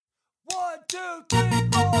1, 2, 3,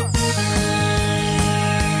 4.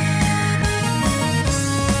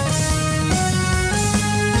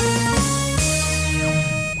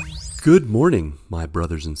 Good morning, my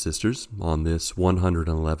brothers and sisters, on this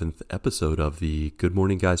 111th episode of the Good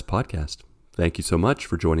Morning Guys podcast. Thank you so much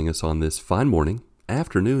for joining us on this fine morning,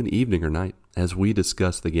 afternoon, evening, or night as we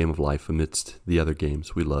discuss the game of life amidst the other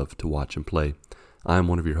games we love to watch and play. I am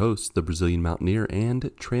one of your hosts, the Brazilian Mountaineer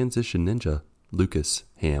and Transition Ninja, Lucas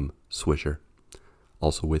Ham Swisher.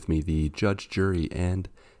 Also with me, the judge, jury, and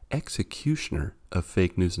executioner of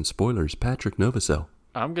fake news and spoilers, Patrick Novosel.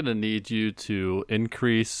 I'm going to need you to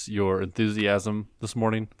increase your enthusiasm this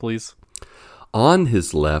morning, please. On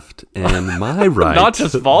his left and my right. Not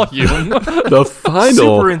just volume. The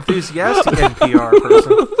final. Super enthusiastic NPR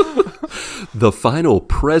person. The final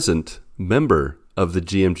present member of the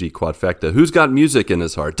GMG Quadfecta, who's got music in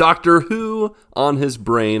his heart, Doctor Who on his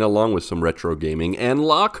brain, along with some retro gaming, and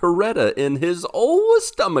La Coretta in his old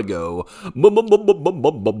stomacho,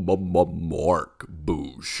 Mark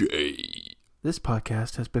Boucher. This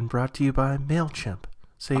podcast has been brought to you by MailChimp.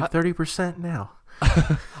 Save 30% now.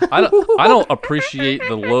 I don't appreciate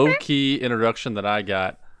the low-key introduction that I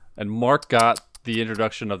got, and Mark got the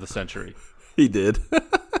introduction of the century. He did.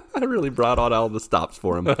 I really brought on all the stops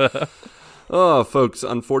for him. Oh, folks,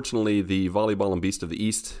 unfortunately, the volleyball and beast of the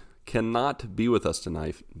East cannot be with us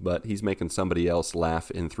tonight, but he's making somebody else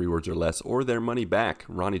laugh in 3 words or less, or their money back.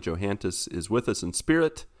 Ronnie Johantis is with us in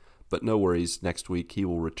spirit, but no worries. Next week, he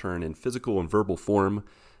will return in physical and verbal form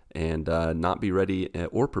and not be ready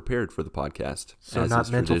or prepared for the podcast. So as not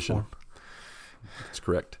is mental tradition. form. That's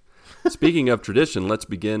correct. Speaking of tradition, let's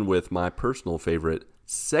begin with my personal favorite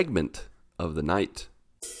segment of the night.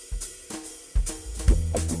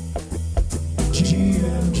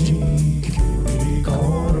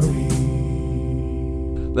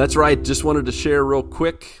 That's right. Just wanted to share real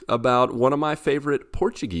quick about one of my favorite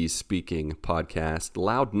Portuguese-speaking podcasts,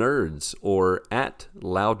 Loud Nerds, or at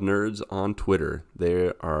Loud Nerds on Twitter.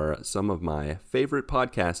 They are some of my favorite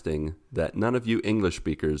podcasting that none of you English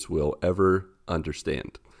speakers will ever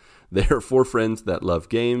understand. They are 4 friends that love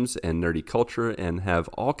games and nerdy culture and have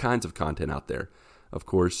all kinds of content out there. Of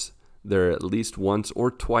course, they're at least once or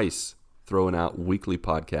twice throwing out weekly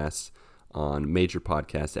podcasts on major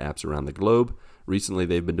podcast apps around the globe. Recently,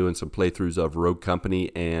 they've been doing some playthroughs of Rogue Company,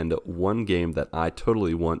 and one game that I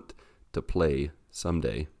totally want to play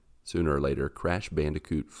someday, sooner or later, Crash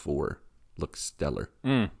Bandicoot 4, looks stellar.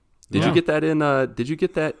 Did you get that in? Did you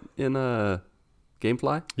get that in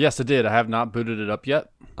GameFly? Yes, I did. I have not booted it up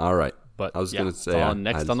yet. All right, But I was going to say it's on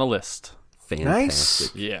next on the list. Fantastic.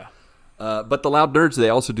 Nice. Yeah. But the Loud Nerds, they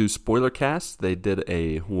also do spoiler casts. They did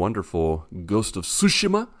a wonderful Ghost of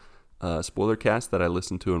Tsushima spoiler cast that I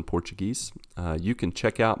listened to in Portuguese. You can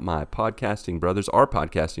check out my podcasting brothers, our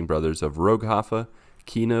podcasting brothers of Rogue Hafa,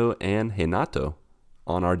 Kino, and Renato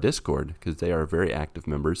on our Discord because they are very active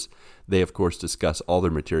members. They, of course, discuss all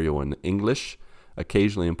their material in English,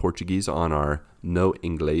 occasionally in Portuguese on our No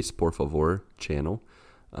Inglés, Por Favor channel.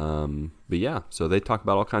 But yeah, so they talk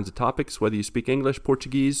about all kinds of topics, whether you speak English,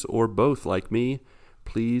 Portuguese, or both like me.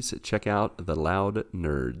 Please check out the Loud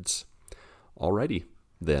Nerds. Alrighty,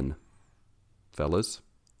 then. Fellas,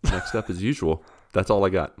 next up as usual. That's all I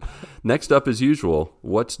got. Next up as usual,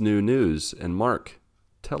 what's new news? And Mark,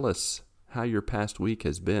 tell us how your past week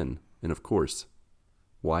has been, and of course,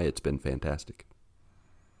 why it's been fantastic.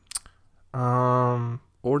 Or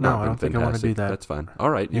Or no, not I been don't think I want to fantastic. do that. That's fine. All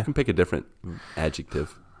right, you Yeah. can pick a different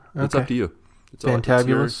adjective. It's Okay. up to you. It's all- it's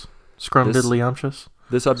Fantabulous. Scrumdiddlyumptious.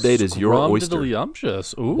 This update is your oyster.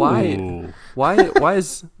 Scrumdiddlyumptious. Ooh. Why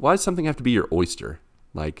does something have to be your oyster?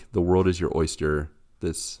 Like the world is your oyster.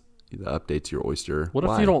 The update's your oyster. What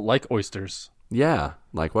Why? if you don't like oysters? Yeah,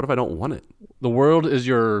 like what if I don't want it? The world is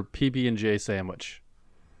your PB&J sandwich.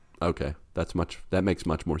 Okay, that makes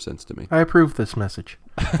much more sense to me. I approve this message.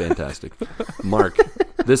 Fantastic, Mark.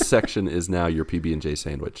 This section is now your PB&J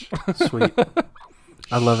sandwich. Sweet.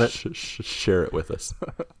 I love it. Share it with us.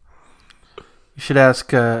 You should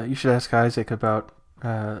ask Isaac about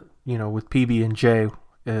with PB&J,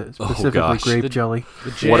 specifically gosh. grape The- jelly.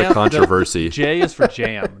 The jam, What a controversy. J is for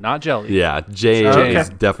jam, not jelly. Yeah, jam Okay. is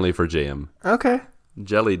definitely for jam. Okay.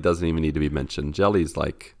 Jelly doesn't even need to be mentioned. Jelly's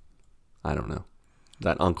like, I don't know,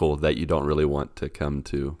 that uncle that you don't really want to come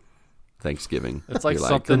to Thanksgiving. It's like You're The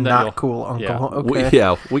something that not you'll, cool uncle.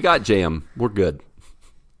 Yeah. Okay. we got jam. We're good.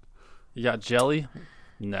 You got jelly?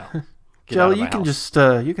 No. Get out Jelly, of my you can house.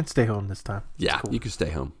 just you can stay home this time. Yeah, It's cool. you can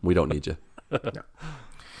stay home. We don't need you.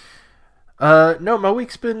 No, my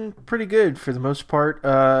week's been pretty good for the most part.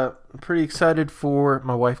 I'm pretty excited for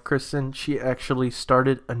my wife, Kristen. She actually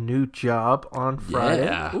started a new job on Friday.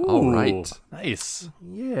 Yeah. Ooh, All right. Nice.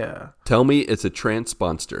 Yeah. Tell me it's a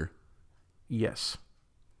transponster. Yes.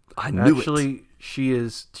 I knew Actually, she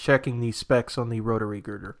is checking the specs on the rotary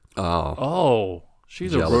girder. it. Oh, Oh,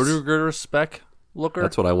 she's Jealous. a rotary girder spec looker.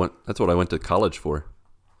 that's what I went. That's what I went to college for.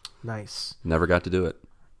 Nice. Never got to do it.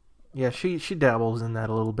 Yeah, she dabbles in that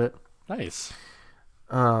a little bit. Nice.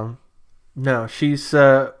 No, she's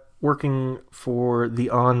working for the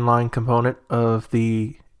online component of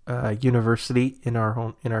the university in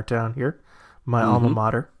our town here, my alma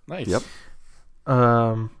mater. Nice. Yep.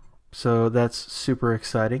 So that's super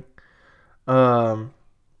exciting.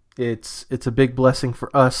 It's a big blessing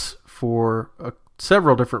for us for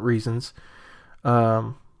several different reasons.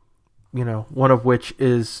 One of which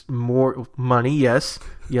is more money. Yes.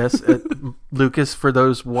 Lucas, for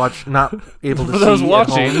those not able to For see those at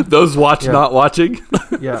watching. home, Those not watching.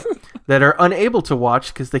 yeah, that are unable to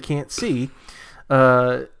watch because they can't see.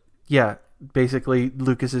 Basically,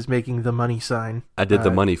 Lucas is making the money sign. I did the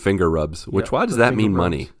money finger rubs. Which yeah, why does the that finger mean rubs.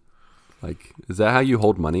 money? Like, is that how you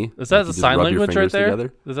hold money? Is that Like, the you just sign rub your language right fingers there?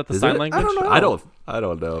 together? Is that the Is sign it? language? I don't know. I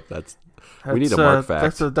don't know if that's. We need a That's, Mark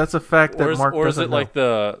fact. That's a fact that Or is, Mark or is doesn't it know. like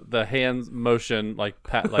the hands motion, like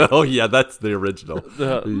pat, like Oh yeah, that's the original.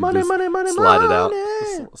 the You money, just money, money, slide it out.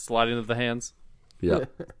 money. sliding of the hands? Yeah.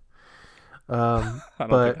 I don't think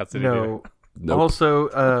But that's it either. no. Nope.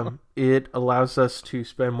 Also, it allows us to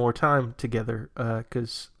spend more time together.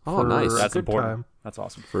 Because Oh, nice. That's good important. time, That's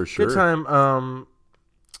awesome. For sure. good time.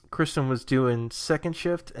 Kristen was doing second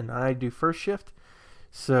shift and I do first shift,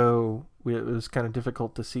 so it was kind of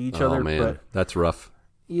difficult to see each Oh other. man, But that's rough.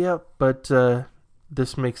 yeah, but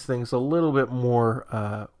this makes things a little bit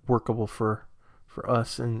more workable for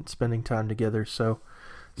us and spending time together. So,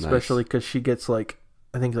 especially because she gets I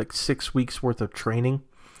think 6 weeks worth of training,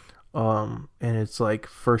 and it's like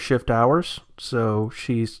first shift hours. So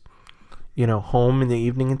she's home in the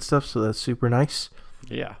evening and stuff. So that's super nice.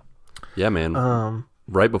 Yeah. Yeah, man.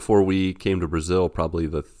 Right before we came to Brazil, probably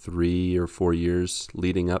the 3 or 4 years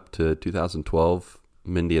leading up to 2012,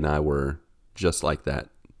 Mindy and I were just like that.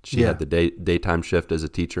 She Yeah. had the daytime shift as a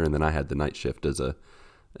teacher, and then I had the night shift as a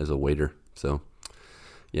waiter. So,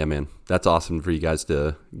 yeah, man, that's awesome for you guys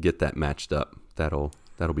to get that matched up. That'll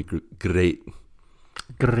be great.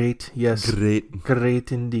 Great, yes,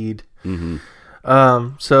 Great. indeed. Mm-hmm.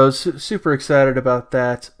 So super excited about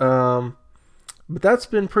that. But that's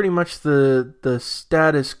been pretty much the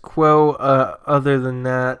status quo. Other than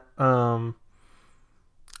that,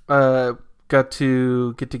 got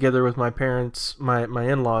to get together with my parents, my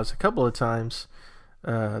in-laws, a couple of times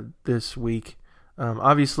this week.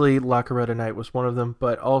 Obviously, La Carreta night was one of them,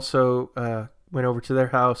 but also went over to their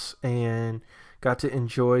house and got to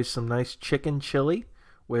enjoy some nice chicken chili,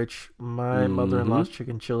 which my mother-in-law's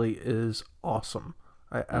chicken chili is awesome.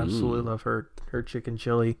 I absolutely love her chicken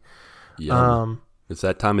chili. Yum. It's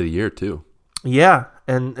that time of the year too. Yeah,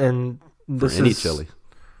 and For this any is chili.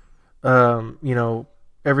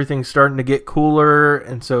 Everything's starting to get cooler,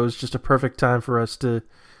 and so it's just a perfect time for us to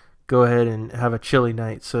go ahead and have a chili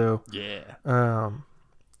night. So Yeah.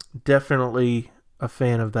 definitely a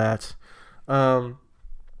fan of that. On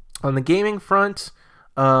the gaming front,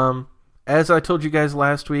 as I told you guys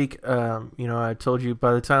last week, I told you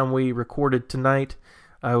by the time we recorded tonight,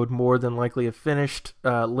 I would more than likely have finished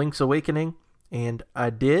Link's Awakening, and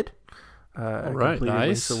I did. I right, completed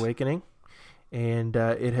nice. Link's Awakening, and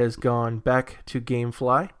it has gone back to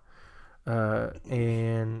GameFly,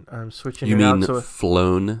 and I'm switching You it mean out. So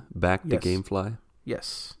flown back to Yes. GameFly?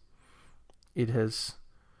 yes, it has.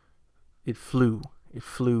 It flew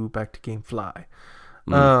back to GameFly.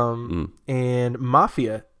 And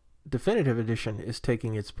Mafia Definitive Edition is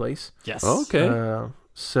taking its place. Yes. Okay.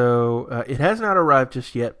 So it has not arrived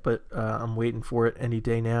just yet, but I'm waiting for it any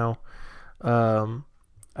day now. I'm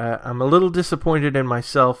a little disappointed in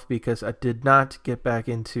myself because I did not get back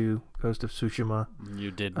into Ghost of Tsushima.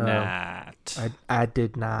 You did not. I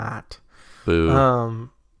did not. Boo.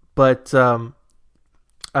 But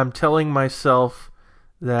I'm telling myself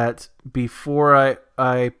that before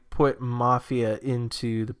I put Mafia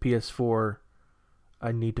into the PS4,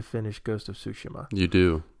 I need to finish Ghost of Tsushima. You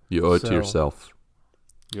do. You owe it to So- yourself.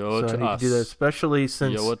 You owe it So I to need us. to do that, especially You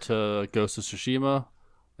since owe it to Ghost of Tsushima,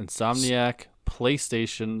 Insomniac,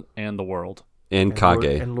 PlayStation, and the world. And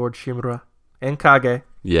Kage. Lord Shimura and Kage.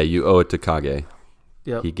 Yeah, you owe it to Kage.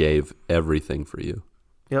 Yep. He gave everything for you.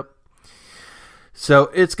 Yep. So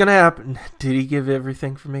it's gonna happen. Did he give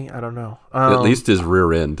everything for me? I don't know. At least his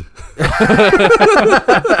rear end.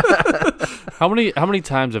 How many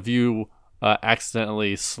times have you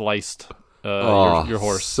accidentally sliced Oh, your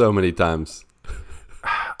horse? so many times.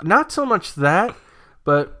 Not so much that,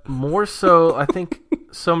 but more so, I think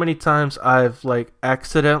so many times I've like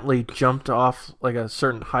accidentally jumped off like a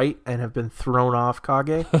certain height and have been thrown off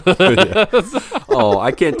Kage. Oh,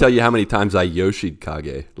 I can't tell you how many times I Yoshi'd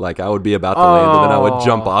Kage. Like, I would be about to land, and then I would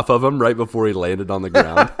jump off of him right before he landed on the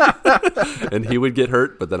ground. And he would get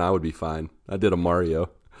hurt, but then I would be fine. I did a Mario.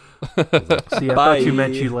 See, I thought you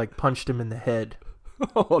meant you like punched him in the head.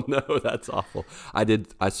 Oh, no, that's awful.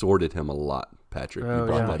 I sworded him a lot, Patrick. You Oh,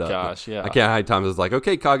 brought yeah. that Oh, up. gosh, yeah. I can't hide times. I was like,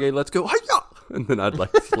 okay, Kage, let's go. Hi-ya! And then I'd like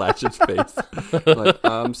slash his face. Like,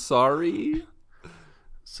 I'm sorry.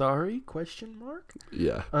 Sorry? Question mark.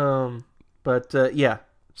 Yeah. But yeah.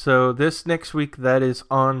 So this next week, that is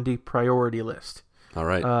on the priority list. All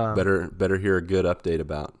right. Better hear a good update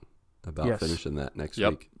about Yes. finishing that next Yep.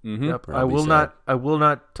 week. Mm-hmm. Yep. Or I I'll be will sad.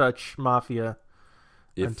 not touch Mafia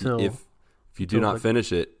If until if you do not like-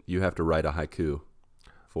 finish it, you have to write a haiku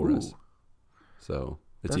for us. Ooh. So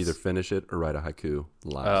it's That's- either finish it or write a haiku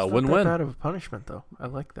live. Not that Win-win. bad of a punishment, though. I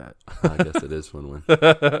like that. I guess it is win-win.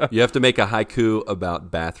 You have to make a haiku about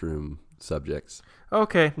bathroom subjects.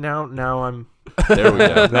 Okay, now I'm. There we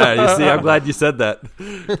go. Nah, you see, I'm glad you said that.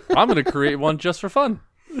 I'm going to create one just for fun.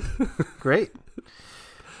 Great.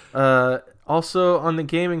 Also, on the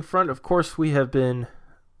gaming front, of course, we have been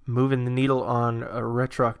moving the needle on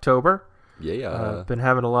Retro October. Yeah. Been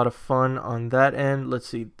having a lot of fun on that end. Let's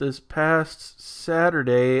see. This past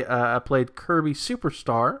Saturday, I played Kirby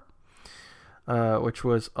Superstar, which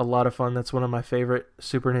was a lot of fun. That's one of my favorite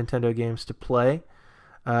Super Nintendo games to play.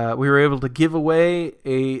 We were able to give away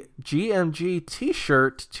a GMG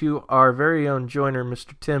T-shirt to our very own joiner,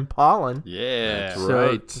 Mr. Tim Pollen. Yeah. That's So,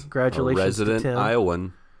 right. congratulations A resident to Tim.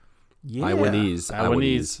 Iowan. Yeah.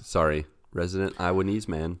 Iowanese. Sorry. Resident Iowanese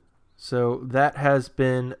man. So that has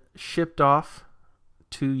been shipped off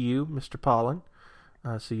to you, Mr. Pollen.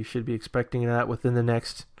 So you should be expecting that within the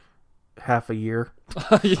next half a year.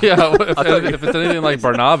 Yeah, if it's anything like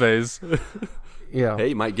Barnabé's, Yeah. Hey,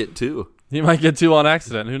 you might get two. you might get two on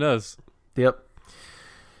accident. Who knows? Yep.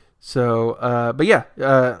 So, but yeah,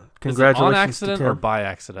 Is it congratulations on to accident Tim. or by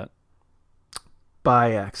accident?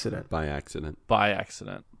 By accident. By accident. By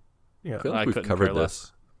accident. Yeah. I feel I like we've couldn't covered care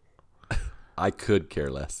this. I could care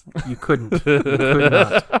less. You couldn't. You could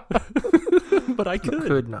not. But I You could.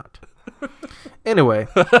 could not. Anyway,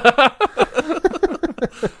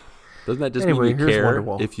 Doesn't that just Anyway, mean you here's care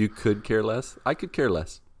Wonderwall. if you could care less? I could care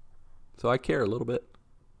less. So I care a little bit.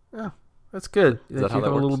 that's good. that That how you that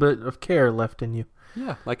have a little works? bit of care left in you.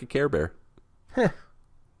 Yeah, like a Care Bear. Heh.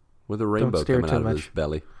 With a rainbow stare coming too out of much. his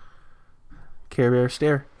belly. Care Bear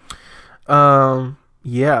stare.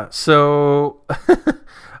 Yeah, so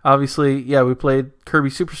obviously, yeah, we played Kirby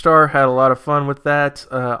Superstar, had a lot of fun with that.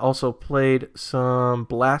 Also played some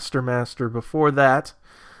Blaster Master before that.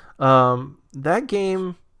 That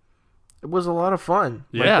game was a lot of fun.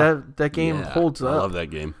 Yeah. Like that game Yeah, holds I up. love that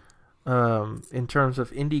game. In terms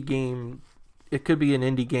of indie game, it could be an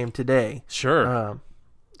indie game today. Sure.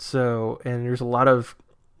 And there's a lot of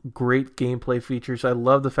great gameplay features. I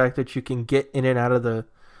love the fact that you can get in and out of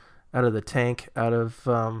the tank,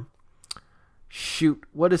 shoot,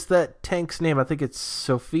 what is that tank's name? I think it's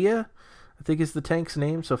Sophia. I think is the tank's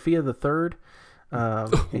name, Sophia the Third.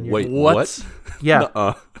 And you're- Wait, What? what? yeah,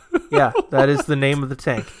 Nuh-uh. yeah, that is the name of the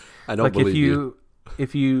tank. I don't Like believe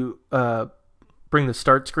if you bring the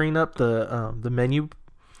start screen up, the menu,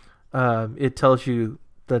 it tells you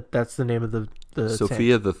that's the name of the tank.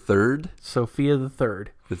 Sophia the Third? Sophia the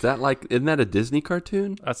Third. Is that isn't that a Disney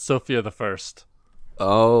cartoon? That's Sophia the First.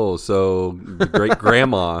 Oh, so the great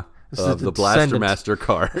grandma This is of the the Blaster descendant. Master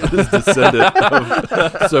car, this descendant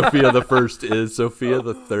of Sophia the First is Sophia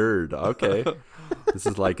the Third. Okay, this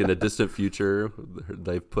is like in a distant future.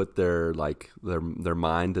 They've put their their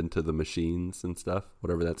mind into the machines and stuff.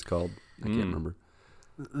 Whatever that's called, I can't remember.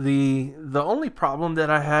 The only problem that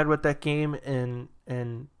I had with that game, and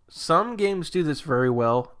some games do this very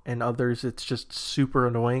well, and others it's just super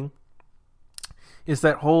annoying, is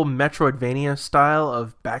that whole Metroidvania style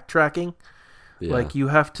of backtracking. Yeah. Like you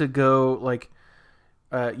have to go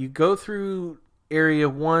you go through area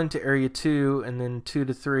 1 to area 2, and then 2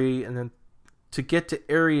 to 3, and then to get to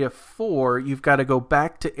area 4, you've got to go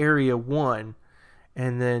back to area 1,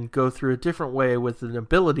 and then go through a different way with an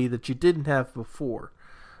ability that you didn't have before.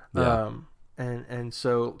 Yeah. And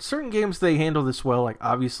so certain games they handle this well, like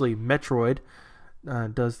obviously Metroid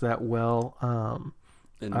does that well.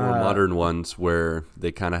 And more modern ones where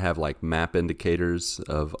they kind of have like map indicators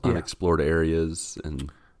of Yeah. unexplored areas,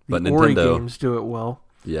 but The Ori Nintendo, games do it well.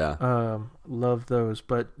 Love those.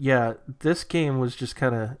 But yeah, this game was just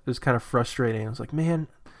kind of frustrating. I was like, man,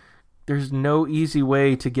 there's no easy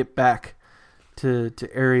way to get back to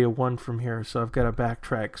Area 1 from here, so I've got to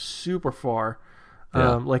backtrack super far.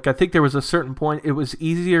 Yeah. Like, I think there was a certain point it was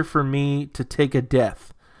easier for me to take a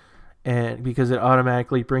death, and because it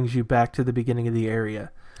automatically brings you back to the beginning of the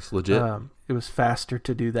area. It's legit. It was faster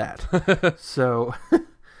to do that. So,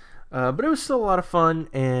 but it was still a lot of fun,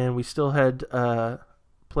 and we still had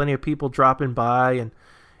plenty of people dropping by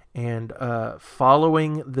and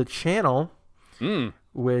following the channel.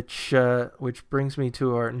 Which brings me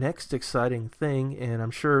to our next exciting thing, and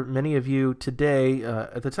I'm sure many of you today,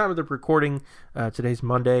 at the time of the recording, today's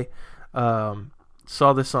Monday,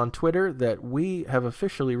 saw this on Twitter that we have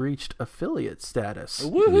officially reached affiliate status.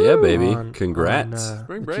 Woohoo! Yeah, baby. Congrats. On,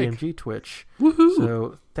 Spring the break. GMG Twitch. Woohoo!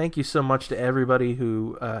 So thank you so much to everybody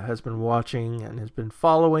who has been watching and has been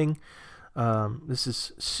following. This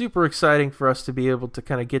is super exciting for us to be able to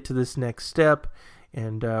kind of get to this next step,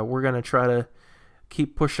 and we're going to try to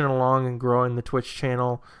keep pushing along and growing the Twitch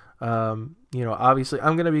channel. Obviously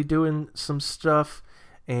I'm going to be doing some stuff,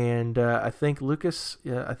 and I think Lucas,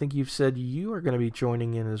 I think you've said you are going to be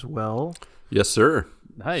joining in as well. Yes, sir.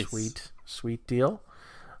 Nice. Sweet deal.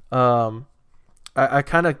 I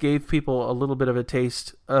kind of gave people a little bit of a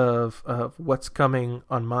taste of what's coming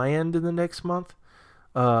on my end in the next month.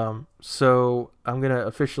 So I'm going to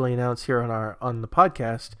officially announce here on the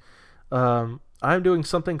podcast, I'm doing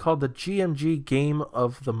something called the GMG Game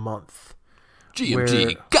of the Month.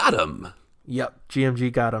 GMG got him. Yep,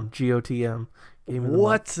 GMG got him. GOTM. Game of the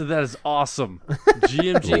What? That is awesome.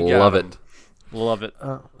 GMG got Love him. it. Love it.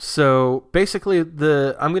 So basically,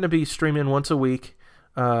 I'm going to be streaming once a week.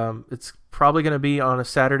 It's probably going to be on a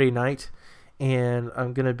Saturday night, and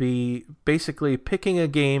I'm going to be basically picking a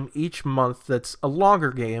game each month that's a longer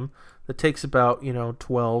game that takes about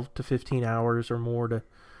 12 to 15 hours or more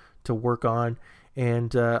to work on,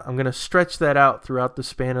 and I'm going to stretch that out throughout the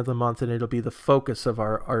span of the month, and it'll be the focus of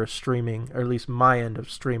our streaming, or at least my end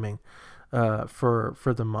of streaming, for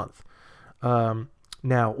the month.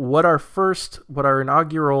 Now, what our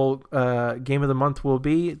inaugural game of the month will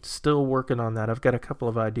be, still working on that. I've got a couple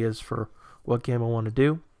of ideas for what game I want to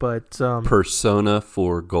do, but Persona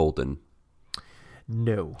 4 Golden.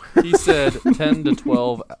 no. He said 10 to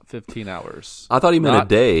 12, 15 hours. I thought he meant Not a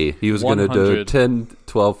day. He was going to do 100. 10,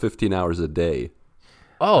 12, 15 hours a day.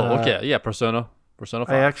 Oh, okay. Yeah, Persona 5.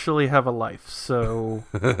 I actually have a life, so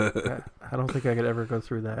I don't think I could ever go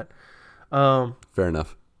through that. Fair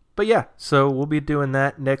enough. But yeah, so we'll be doing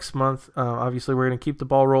that next month. Obviously, we're going to keep the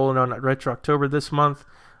ball rolling on Retro October this month.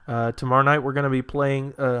 Tomorrow night, we're going to be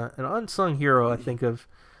playing an unsung hero, I think, of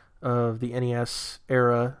the NES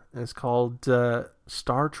era. And it's called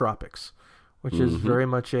Star Tropics, which is very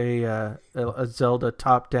much a Zelda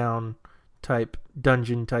top-down type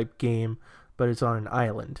dungeon type game, but it's on an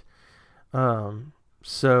island.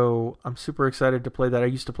 So I'm super excited to play that. I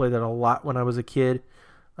used to play that a lot when I was a kid.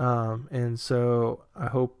 And so I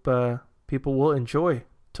hope people will enjoy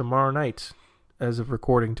tomorrow night, as of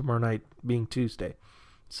recording, tomorrow night being Tuesday.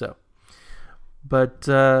 So, but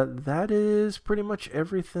that is pretty much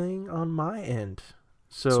everything on my end.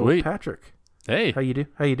 So, Sweet. Patrick, Hey, how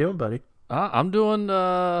you doing, buddy? I'm doing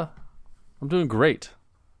great.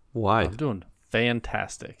 Why? I'm doing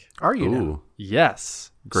fantastic. Are you now? Ooh,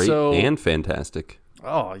 Yes. great So, and fantastic.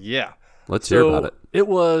 oh yeah. Let's hear about it. It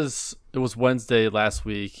was Wednesday last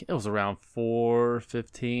week. It was around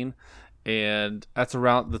 4:15, and that's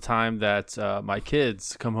around the time that my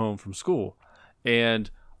kids come home from school. And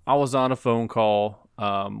I was on a phone call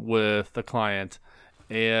with a client,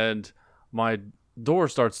 and my door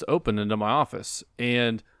starts to open into my office.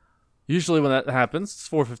 And usually when that happens, it's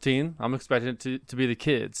 4:15. I'm expecting it to be the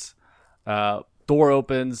kids. Door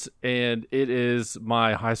opens, and it is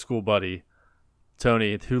my high school buddy,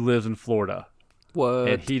 Tony, who lives in Florida. What?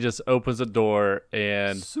 And he just opens the door,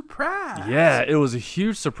 and Surprise! yeah, it was a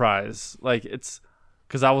huge surprise. Like, it's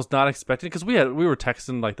because I was not expecting, because we were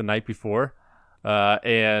texting like the night before,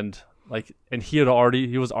 and he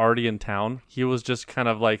was already in town. He was just kind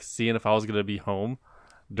of like seeing if I was gonna be home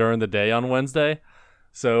during the day on Wednesday,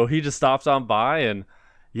 so he just stops on by. And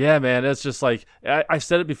yeah, man, it's just like I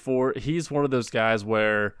said it before. He's one of those guys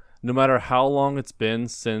where no matter how long it's been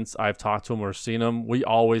since I've talked to him or seen him, we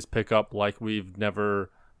always pick up like we've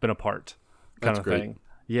never been apart, kind That's of great. thing.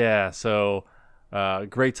 Yeah, so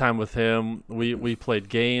great time with him. We played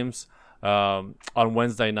games on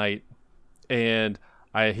Wednesday night, and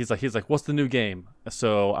he's like, what's the new game?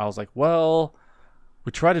 So I was like, well,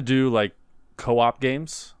 we try to do like co-op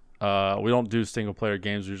games. We don't do single player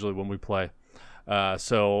games usually when we play.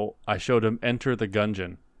 So I showed him Enter the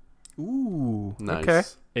Gungeon, Ooh. Nice. Okay.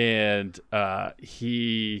 and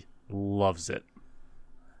he loves it.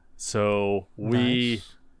 So we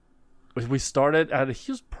started at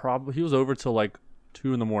he was over till like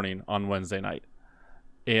 2 a.m. on Wednesday night,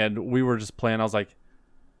 and we were just playing. I was like,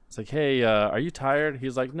 hey, are you tired?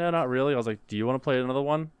 He's like, no, not really. I was like, do you want to play another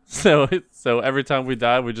one? So every time we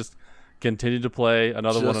died, we just continued to play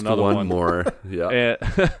another one. More. Yeah. And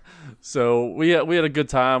so we had a good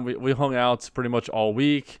time. We hung out pretty much all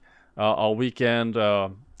week, all weekend,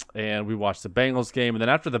 and we watched the Bengals game. And then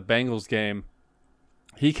after the Bengals game,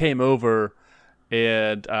 he came over,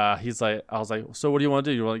 and I was like, so what do you want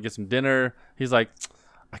to do? You want to get some dinner? He's like,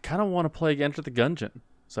 I kind of want to play Enter the Gungeon.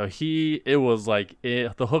 So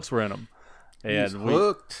the hooks were in him, and He's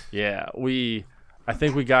hooked. I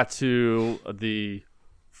think we got to the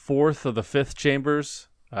 4th of the 5th chambers,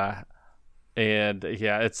 and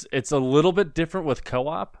it's a little bit different with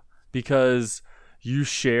co-op because you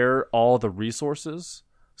share all the resources.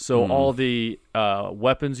 So all the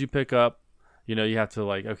weapons you pick up, you have to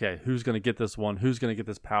okay, who's gonna get this one? Who's gonna get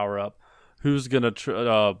this power up? Who's gonna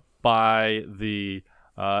buy the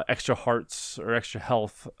extra hearts or extra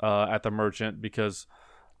health at the merchant, because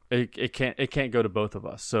it can't go to both of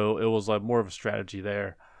us. So it was like more of a strategy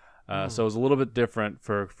there. So it was a little bit different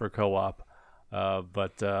for co-op.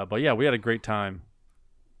 But yeah, we had a great time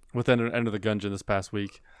with Enter the Gungeon this past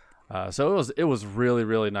week. So it was really,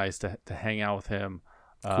 really nice to hang out with him.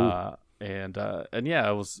 Cool. And yeah,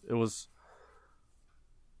 it was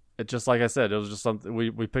just like I said, it was just something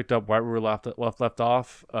we picked up right where we left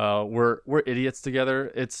off. We're idiots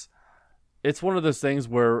together. It's one of those things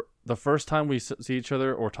where the first time we see each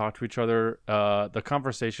other or talk to each other, the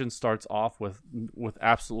conversation starts off with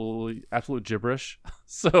absolute gibberish.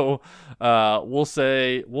 So we'll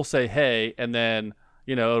say hey, and then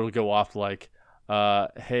it'll go off like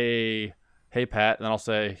hey Pat, and then I'll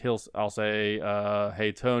say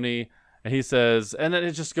hey Tony. And he says, and then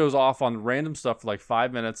it just goes off on random stuff for like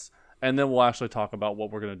 5 minutes, and then we'll actually talk about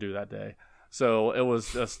what we're going to do that day. So it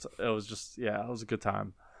was just it was a good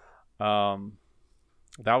time.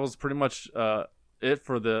 That was pretty much it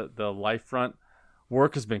for the life front.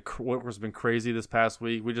 Work has been crazy this past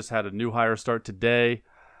week. We just had a new hire start today.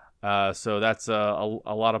 So that's a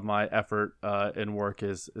lot of my effort in work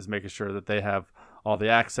is making sure that they have all the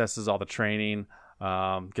accesses, all the training,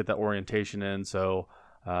 get that orientation in. So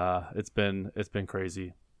it's been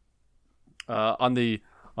crazy. On the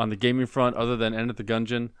gaming front, other than Enter the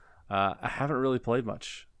Gungeon, I haven't really played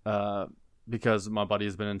much because my buddy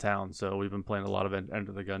has been in town. So we've been playing a lot of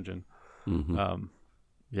Enter the Gungeon. Mm-hmm.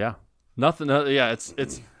 Yeah, nothing. Yeah,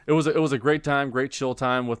 it was a great time, great chill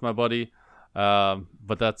time with my buddy.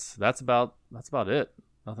 But that's about it.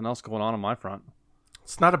 Nothing else going on my front.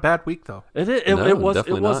 It's not a bad week though. It wasn't.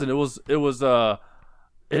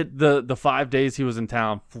 The 5 days he was in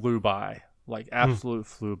town flew by, like absolute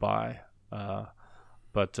flew by.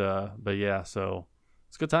 But yeah, so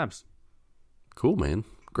it's good times. Cool, man.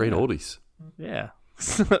 Great oldies. Yeah.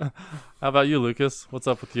 How about you, Lucas? What's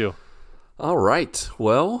up with you? All right.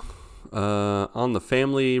 Well, on the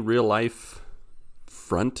family real life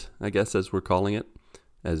front, I guess, as we're calling it,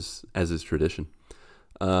 as is tradition.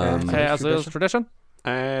 As is tradition.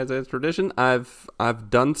 As is tradition, I've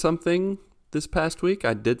done something this past week.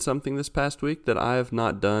 I did something this past week that I have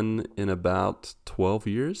not done in about 12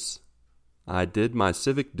 years. I did my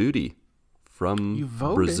civic duty from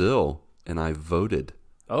Brazil, and I voted.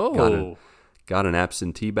 Oh. Got an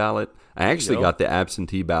absentee ballot. I actually got the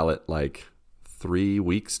absentee ballot like 3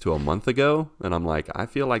 weeks to a month ago, and I'm like, I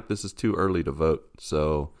feel like this is too early to vote.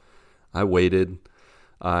 So I waited.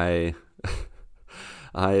 I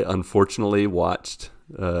unfortunately watched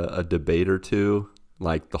a debate or two,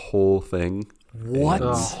 like the whole thing. What?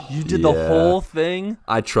 You did the whole thing?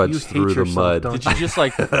 I trudged through the mud. Did you just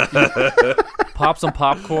like pop some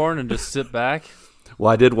popcorn and just sit back?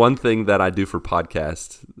 Well, I did one thing that I do for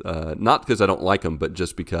podcasts, not because I don't like them, but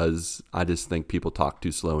just because I just think people talk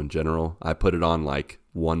too slow in general. I put it on like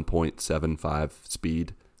 1.75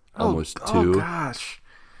 speed, almost 2. Oh, gosh.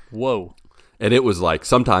 Whoa. And it was like,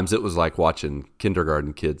 sometimes it was like watching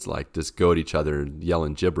kindergarten kids like just go at each other and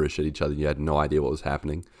yelling gibberish at each other. You had no idea what was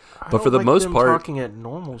happening. But for the most part, talking at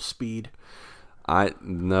normal speed. I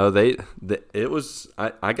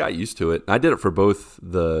got used to it. I did it for both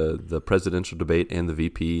the presidential debate and the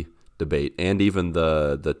VP debate, and even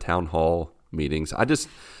the town hall meetings. I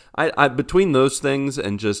between those things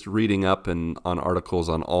and just reading up on articles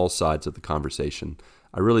on all sides of the conversation,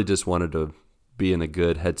 I really just wanted to be in a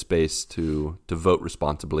good headspace to vote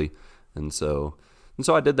responsibly, and so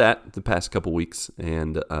I did that the past couple weeks,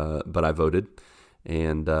 and but I voted,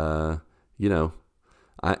 and you know,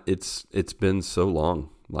 it's been so long.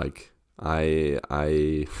 Like I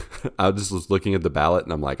I just was looking at the ballot,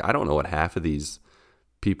 and I'm like, I don't know what half of these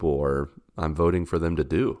people I'm voting for them to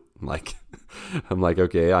do. Like, I'm like,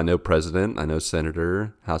 okay, I know president, I know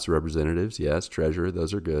senator, House of Representatives, yes, treasurer,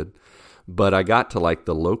 those are good. But I got to like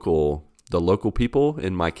the local people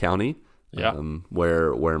in my county,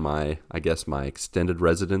 where my extended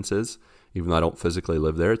residence is. Even though I don't physically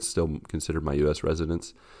live there, it's still considered my U.S.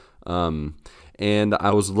 residence. And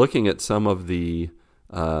I was looking at some of the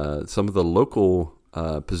local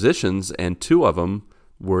positions, and two of them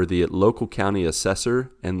were the local county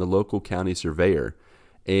assessor and the local county surveyor.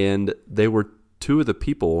 And they were two of the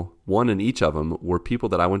people, one in each of them, were people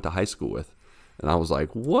that I went to high school with. And I was like,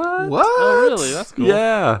 what? Oh, really? That's cool.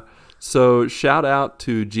 Yeah. So shout out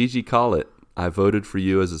to Gigi Collett. I voted for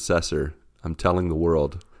you as assessor. I'm telling the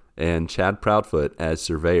world. And Chad Proudfoot as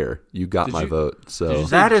surveyor. You got my vote. So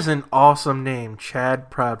that is an awesome name,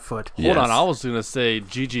 Chad Proudfoot. Hold on, I was gonna say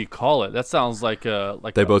Gigi Collett. That sounds like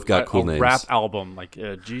they both got cool names. Rap album, like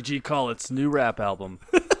Gigi Collett's new rap album.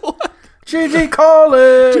 Gigi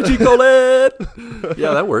Collett. Gigi Collett.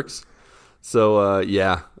 Yeah, that works. So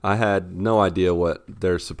yeah, I had no idea what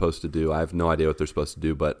they're supposed to do. I have no idea what they're supposed to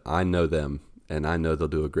do, but I know them, and I know they'll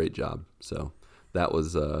do a great job. So that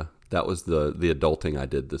was the adulting I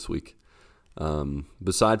did this week.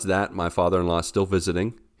 Besides that, my father-in-law is still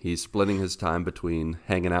visiting. He's splitting his time between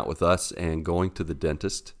hanging out with us and going to the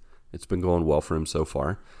dentist. It's been going well for him so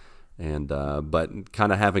far. And but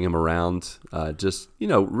kind of having him around, just,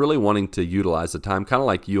 really wanting to utilize the time, kind of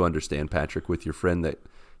like you understand, Patrick, with your friend that,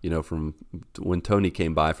 from when Tony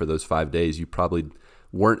came by for those 5 days, you probably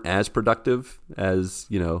weren't as productive as,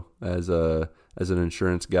 as an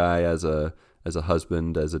insurance guy, as a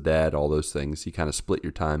husband, as a dad, all those things. You kind of split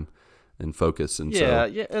your time and focus. And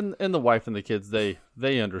and the wife and the kids, they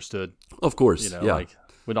understood. Of course, like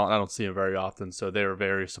I don't see them very often, so they were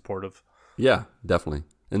very supportive. Yeah, definitely.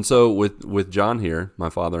 And so with John here, my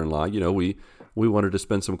father-in-law, we wanted to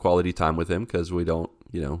spend some quality time with him because we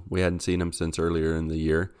hadn't seen him since earlier in the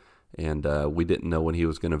year, and we didn't know when he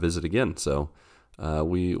was going to visit again. So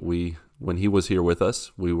when he was here with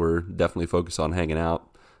us, we were definitely focused on hanging out.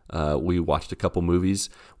 We watched a couple movies.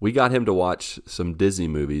 We got him to watch some Disney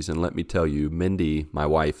movies, and let me tell you, Mindy, my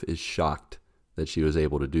wife, is shocked that she was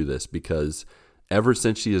able to do this because ever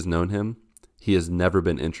since she has known him, he has never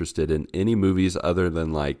been interested in any movies other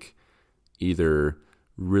than like either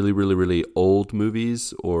really, really, really old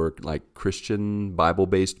movies or like Christian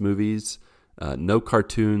Bible-based movies. No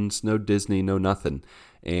cartoons, no Disney, no nothing.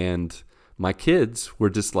 And my kids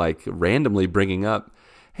were just like randomly bringing up,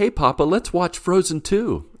 hey, Papa, let's watch Frozen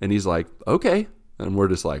 2. And he's like, okay. And we're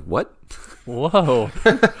just like, what? Whoa.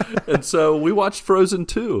 And so we watched Frozen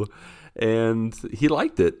 2, and he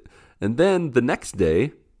liked it. And then the next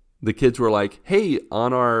day, the kids were like, hey,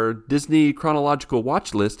 on our Disney chronological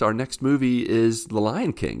watch list, our next movie is The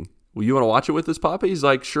Lion King. Well, you want to watch it with us, Papa? He's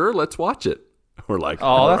like, sure, let's watch it. We're like,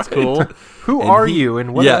 oh, that's cool. Who are you,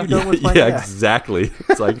 and what have you done with my dad? Exactly.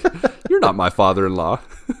 It's like, you're not my father-in-law.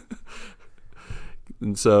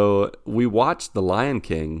 And so we watched The Lion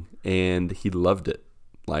King, and he loved it.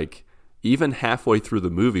 Like, even halfway through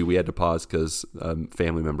the movie, we had to pause because a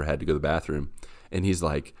family member had to go to the bathroom. And he's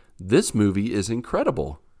like, this movie is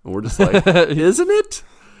incredible. And we're just like, isn't it?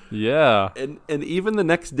 Yeah. And even the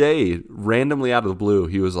next day, randomly out of the blue,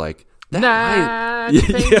 he was like, that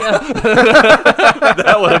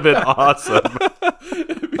would have been awesome.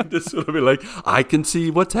 This would have been like, I can see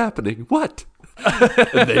what's happening. What?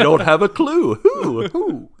 And they don't have a clue.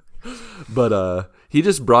 Who? But he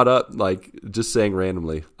just brought up, like, just saying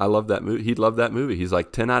randomly, I love that movie. He loved that movie. He's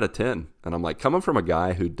like 10 out of 10. And I'm like, coming from a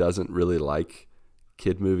guy who doesn't really like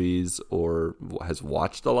kid movies or has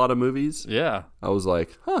watched a lot of movies. Yeah. I was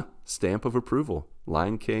like, stamp of approval.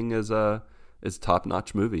 Lion King is a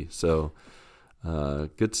top-notch movie. So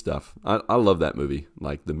good stuff. I love that movie.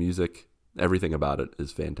 Like, the music, everything about it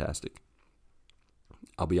is fantastic.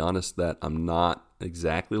 I'll be honest that I'm not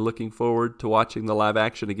exactly looking forward to watching the live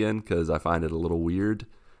action again because I find it a little weird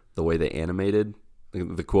the way they animated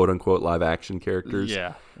the quote-unquote live action characters.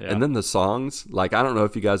 Yeah. And then the songs, like, I don't know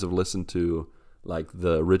if you guys have listened to like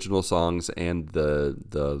the original songs and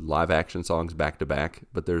the live action songs back to back,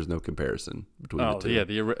 but there's no comparison between the two. Yeah,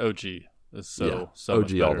 the OG is so OG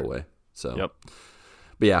much all better. the way. So Yep.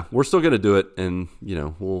 But yeah, we're still gonna do it, and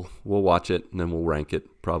we'll watch it, and then we'll rank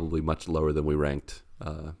it probably much lower than we ranked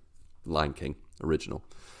Lion King original.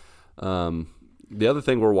 The other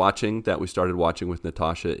thing we're watching that we started watching with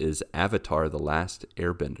Natasha is Avatar: The Last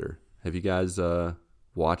Airbender. Have you guys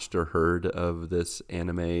watched or heard of this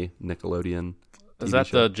anime Nickelodeon? Is TV that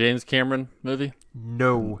show. the James Cameron movie?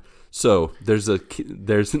 No. So there's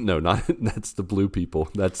no, not that's the Blue People.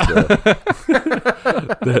 That's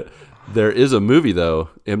the, there is a movie though.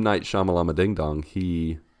 M. Night Shyamalan Ding Dong.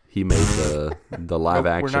 He made the live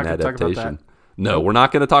Nope, we're action not gonna talk about adaptation. that. No, we're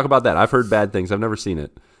not going to talk about that. I've heard bad things. I've never seen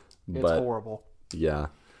it. It's But horrible. yeah,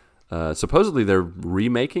 supposedly they're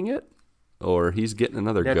remaking it, or he's getting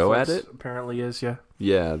another go at Netflix it. apparently is, yeah.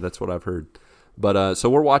 Yeah, that's what I've heard. But so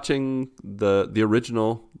we're watching the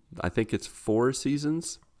original. I think it's 4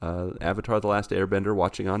 seasons. Avatar: The Last Airbender,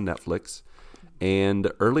 watching on Netflix,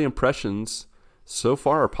 and early impressions so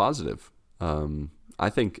far are positive. I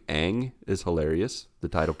think Aang is hilarious, the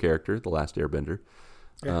title character, the Last Airbender.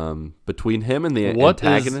 Between him and the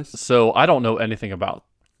antagonist, So I don't know anything about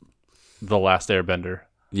The Last Airbender.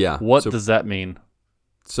 yeah. What so, does that mean?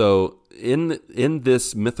 So in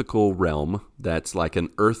this mythical realm, that's like an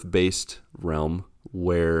Earth-based realm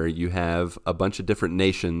where you have a bunch of different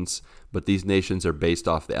nations, but these nations are based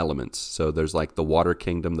off the elements. So there's like the Water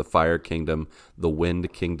Kingdom, the Fire Kingdom, the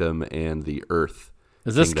Wind Kingdom, and the Earth.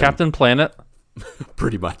 Is this Kingdom. Captain Planet?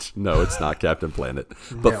 Pretty much. No, it's not Captain Planet.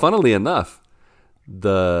 But funnily enough,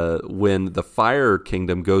 when the Fire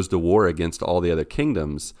Kingdom goes to war against all the other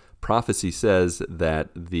kingdoms, prophecy says that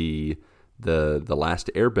the last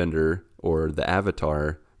Airbender, or the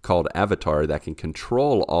Avatar called Avatar, that can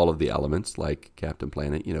control all of the elements, like Captain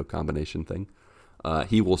Planet, combination thing,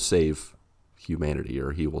 he will save humanity,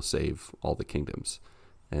 or he will save all the kingdoms.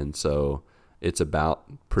 And so it's about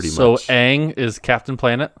pretty much. So Aang is Captain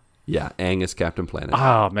Planet? Yeah, Aang is Captain Planet.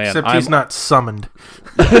 Oh man, Except he's not summoned.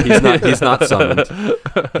 He's not summoned.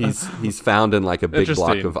 He's found in like a big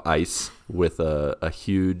block Interesting. of ice with a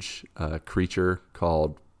huge creature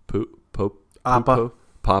called Appa.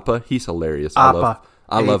 Papa. He's hilarious. Appa.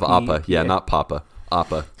 I love A-P, Appa. Yeah, yeah. not Papa.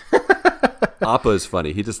 Appa. Appa is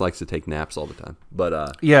funny. He just likes to take naps all the time.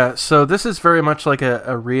 But Yeah, so this is very much like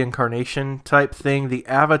a reincarnation type thing. The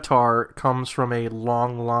Avatar comes from a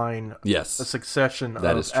long line, a yes, succession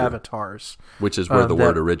That of is true. avatars. which is where the that-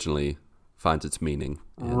 word originally finds its meaning.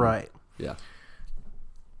 And, Right. Yeah.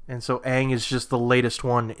 And so Aang is just the latest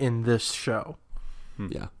one in this show.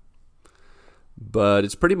 Yeah. But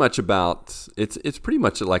it's pretty much about it's pretty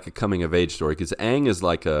much like a coming of age story, because Aang is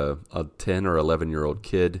like a 10 or 11-year-old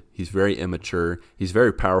kid. He's very immature. He's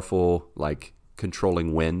very powerful, like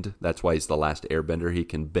controlling wind. That's why he's the last airbender. He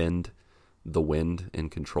can bend the wind and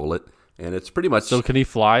control it. And it's pretty much So can he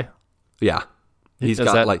fly? yeah. He's Is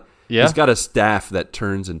got that- like yeah? he's got a staff that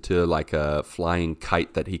turns into like a flying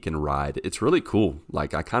kite that he can ride. It's really cool.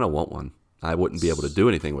 Like I kind of want one. I wouldn't be able to do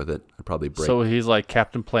anything with it. I'd probably break. So he's like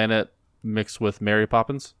Captain Planet mixed with Mary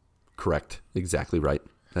Poppins? Correct. Exactly right.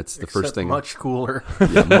 That's the first Except thing. much cooler.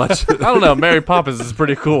 Yeah, much. I don't know. Mary Poppins is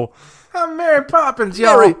pretty cool. I'm Mary Poppins,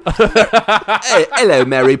 y'all. Mary. Hey, hello,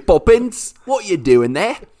 Mary Poppins. What you doing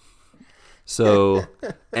there? So,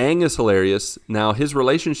 Aang is hilarious. Now, his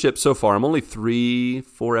relationship so far, I'm only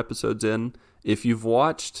 3-4 episodes in. If you've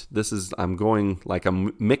watched,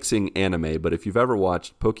 I'm mixing anime, but if you've ever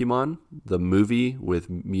watched Pokemon, the movie with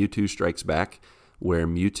Mewtwo Strikes Back, where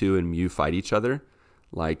Mewtwo and Mew fight each other,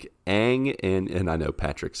 like Aang and I know,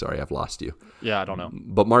 Patrick, sorry, I've lost you. Yeah, I don't know.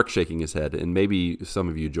 But Mark's shaking his head, and maybe some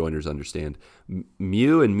of you joiners understand.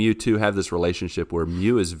 Mew and Mewtwo have this relationship where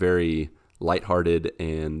Mew is very lighthearted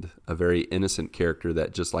and a very innocent character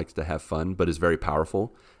that just likes to have fun, but is very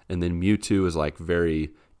powerful. And then Mewtwo is like very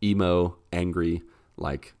emo, angry,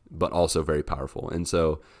 but also very powerful. And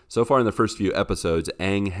so far in the first few episodes,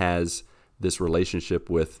 Aang has this relationship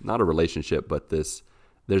with, not a relationship, but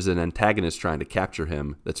there's an antagonist trying to capture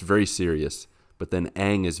him that's very serious. But then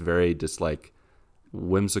Aang is very just like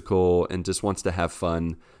whimsical and just wants to have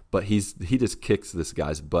fun, but he just kicks this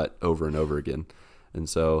guy's butt over and over again. And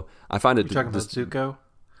so I find it You're talking just, about Zuko?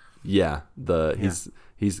 yeah,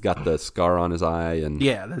 he's got the scar on his eye, and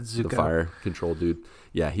Yeah, that's Zuko. the fire control dude.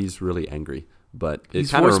 Yeah, he's really angry, but it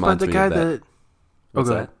He's kind of voiced by reminds the me guy of that. that. What's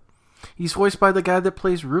go that? ahead. He's voiced by the guy that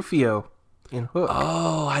plays Rufio in Hook.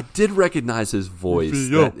 Oh, I did recognize his voice.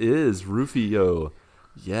 Rufio. That is Rufio.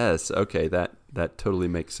 Yes. Okay, that totally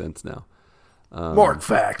makes sense now. Mark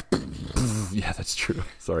fact. Yeah, that's true.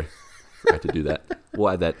 Sorry, forgot to do that. We'll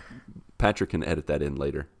add that. Patrick can edit that in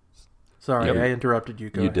later. Sorry, Yep. I interrupted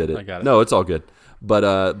you. Go You ahead. did it. I got it. No, it's all good. But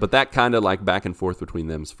that kind of like back and forth between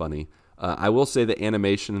them is funny. I will say the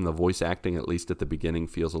animation and the voice acting, at least at the beginning,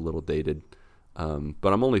 feels a little dated.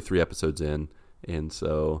 But I'm only 3 episodes in, and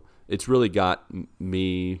so it's really got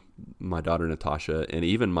me, my daughter Natasha, and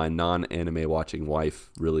even my non-anime watching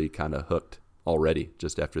wife really kind of hooked already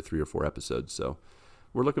just after 3 or 4 episodes. So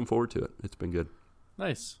we're looking forward to it. It's been good.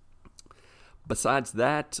 Nice. Besides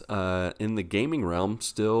that, in the gaming realm,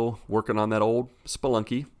 still working on that old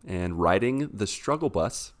Spelunky and riding the struggle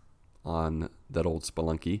bus on that old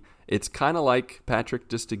Spelunky. It's kind of like, Patrick,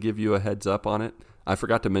 just to give you a heads up on it, I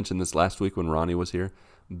forgot to mention this last week when Ronnie was here,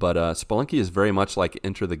 but Spelunky is very much like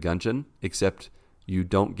Enter the Gungeon, except you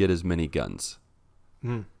don't get as many guns.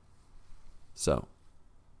 So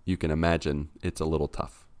you can imagine it's a little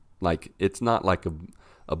tough. Like, it's not like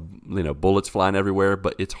a bullets flying everywhere,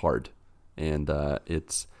 but it's hard. And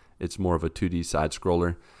it's more of a 2D side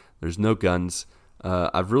scroller. There's no guns.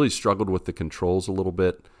 I've really struggled with the controls a little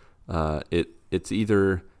bit. It's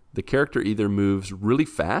either the character either moves really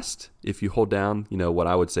fast if you hold down, what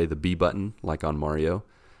I would say the B button, like on Mario,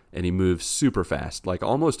 and he moves super fast, like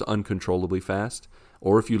almost uncontrollably fast.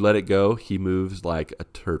 Or if you let it go, he moves like a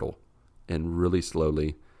turtle and really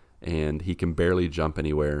slowly, and he can barely jump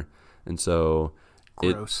anywhere. And so,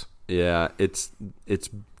 gross. It's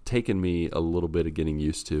taken me a little bit of getting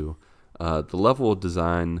used to. The level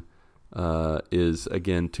design is,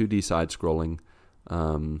 again, 2D side scrolling.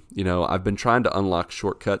 I've been trying to unlock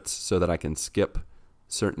shortcuts so that I can skip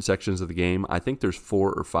certain sections of the game. I think there's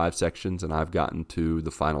 4 or 5 sections, and I've gotten to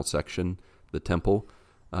the final section, the temple,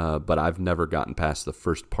 but I've never gotten past the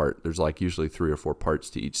first part. There's like usually 3 or 4 parts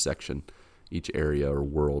to each section, each area or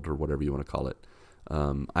world or whatever you want to call it.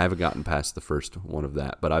 I haven't gotten past the first one of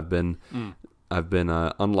that, but I've been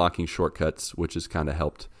unlocking shortcuts, which has kind of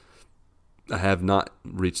helped. I have not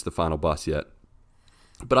reached the final boss yet,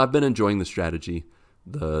 but I've been enjoying the strategy,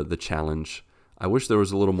 the challenge. I wish there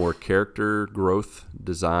was a little more character growth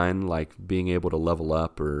design, like being able to level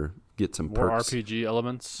up or get some more perks. RPG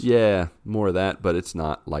elements. Yeah, more of that, but it's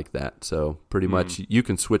not like that. So pretty much you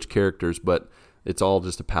can switch characters, but it's all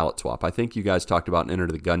just a palette swap. I think you guys talked about in Enter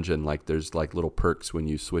the Gungeon, like there's like little perks when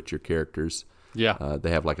you switch your characters. Yeah. They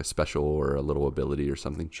have like a special or a little ability or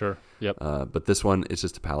something. Sure. Yep. But this one is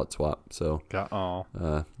just a palette swap, so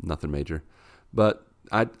nothing major. But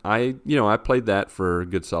I played that for a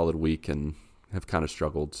good solid week and have kind of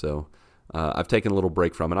struggled. So I've taken a little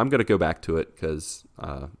break from it. I'm going to go back to it because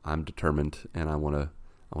I'm determined and I want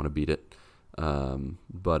to beat it.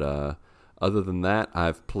 But other than that,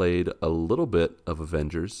 I've played a little bit of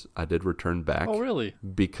Avengers. I did return back. Oh, really?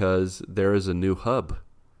 Because there is a new hub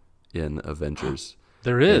in Avengers.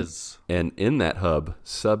 There is. And in that hub,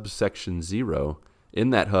 subsection 0,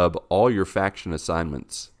 in that hub, all your faction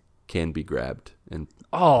assignments can be grabbed. And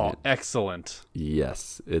excellent.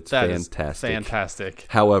 yes, it's That is fantastic. fantastic.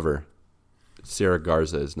 However, Sarah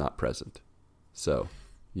Garza is not present. So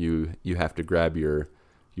you have to grab your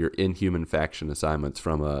Inhuman faction assignments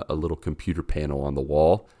from a little computer panel on the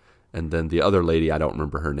wall. And then the other lady, I don't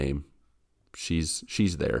remember her name. She's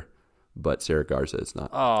there. But Sarah Garza is not.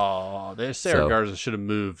 Oh, Sarah Garza should have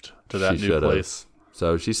moved to that she new place.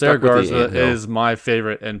 So she's Sarah stuck with the Garza anthill. is my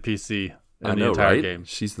favorite NPC in the entire right? game.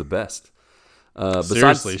 She's the best.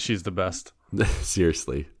 Seriously, she's the best.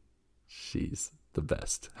 Seriously, she's the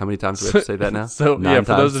best. How many times do we have to say that now? So 9 yeah, for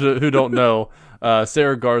times? those who don't know,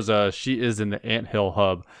 Sarah Garza, she is in the Anthill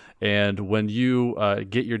hub, and when you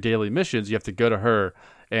get your daily missions, you have to go to her,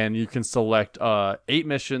 and you can select 8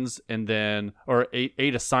 missions and then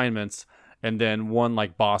eight assignments, and then 1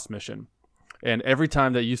 like boss mission. And every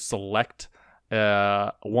time that you select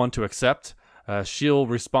one to accept, she'll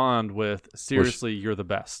respond with "Seriously, you're the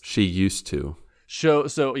best." She used to. So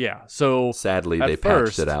Sadly, at they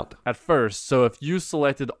first, patched it out At first, so if you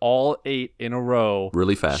selected all 8 in a row,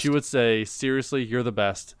 really fast. she would say, "Seriously, you're the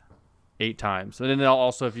best," 8 times. And then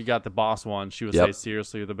also, if you got the boss one, she would say,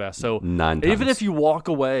 "Seriously, you're the best." So 9 even times. if you walk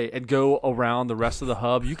away and go around the rest of the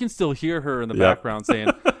hub, you can still hear her in the background saying,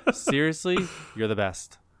 "Seriously, you're the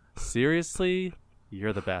best. Seriously,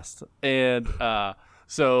 you're the best." And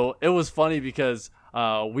so it was funny because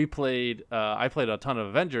I played a ton of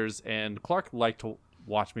Avengers, and Clark liked to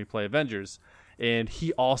watch me play Avengers, and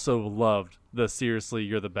he also loved the "Seriously,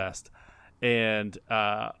 you're the best." And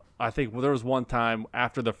I think there was one time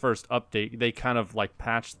after the first update, they kind of like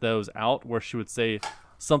patched those out where she would say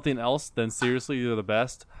something else than "Seriously, you're the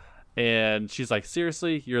best." And she's like,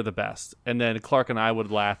 "Seriously, you're the best." And then Clark and I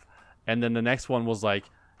would laugh. And then the next one was like,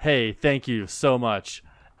 "Hey, thank you so much."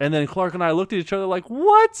 And then Clark and I looked at each other like,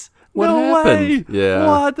 "What? What No happened?" way! Yeah.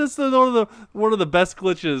 What? This is one of the best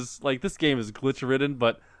glitches. Like, this game is glitch ridden,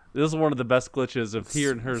 but this is one of the best glitches of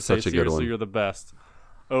hearing her say, Such a good "Seriously, one. you're the best,"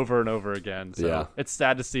 over and over again. So Yeah. it's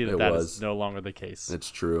sad to see It that was. is no longer the case. It's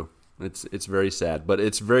true. It's very sad, but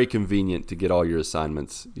it's very convenient to get all your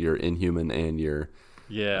assignments, your Inhuman and your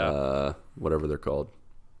Yeah. whatever they're called.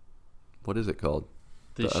 What is it called?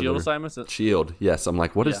 The Shield assignments? Shield, yes. I'm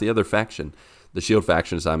like, what is Yeah. the other faction? The Shield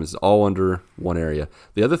faction assignments is all under one area.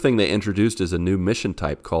 The other thing they introduced is a new mission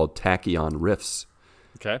type called Tachyon Rifts.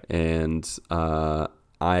 Okay. And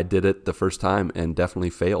I did it the first time and definitely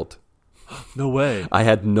failed. No way. I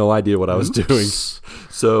had no idea what I was doing.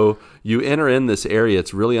 So you enter in this area.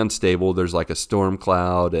 It's really unstable. There's like a storm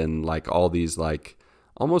cloud and like all these like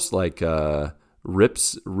almost like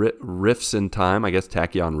rifts in time. I guess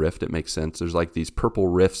Tachyon Rift. It makes sense. There's like these purple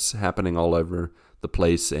rifts happening all over the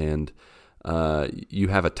place, and you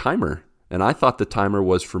have a timer. And I thought the timer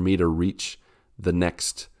was for me to reach the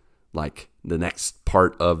next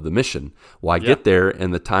part of the mission. Well, I get there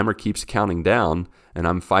and the timer keeps counting down, and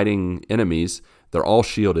I'm fighting enemies. They're all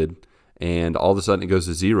shielded, and all of a sudden it goes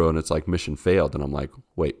to 0, and it's like mission failed. And I'm like,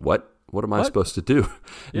 wait, what? What am I supposed to do?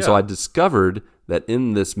 And so I discovered that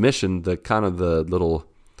in this mission, whatever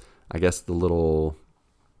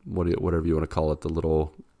you want to call it, the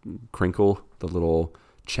little crinkle, the little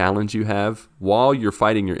challenge you have while you're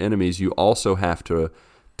fighting your enemies, you also have to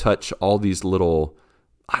touch all these little,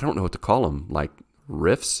 I don't know what to call them, like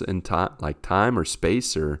rifts in time, like time or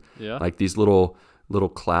space, or like these little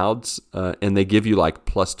clouds, and they give you like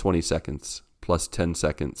plus 20 seconds, plus 10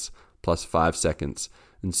 seconds, plus 5 seconds.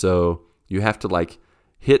 And so you have to like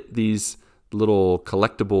hit these little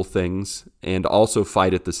collectible things and also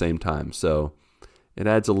fight at the same time. So it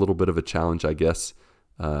adds a little bit of a challenge, I guess,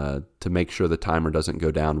 to make sure the timer doesn't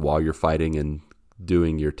go down while you're fighting and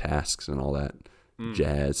doing your tasks and all that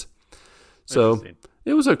jazz. So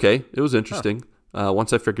it was okay. It was interesting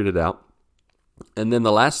once I figured it out. And then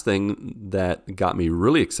the last thing that got me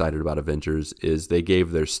really excited about Avengers is they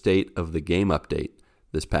gave their State of the Game update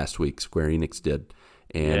this past week. Square Enix did.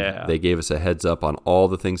 And they gave us a heads up on all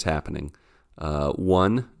the things happening.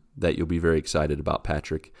 One that you'll be very excited about,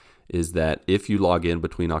 Patrick, is that if you log in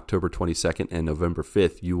between October 22nd and November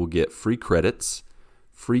 5th, you will get free credits,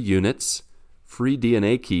 free units, free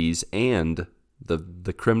DNA keys, and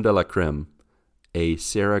the creme de la creme, a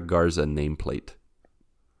Sarah Garza nameplate.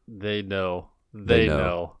 They know. They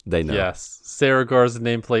know. Yes. Sarah Garza's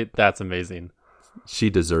nameplate, that's amazing. She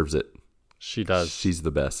deserves it. She does. She's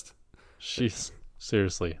the best. She's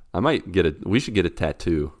seriously. We should get a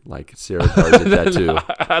tattoo, like Sarah Garza tattoo.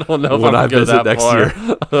 I don't know if when I I go visit that next far.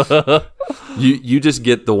 year. You just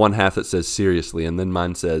get the one half that says seriously, and then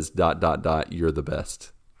mine says ... you're the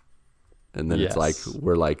best. And then it's like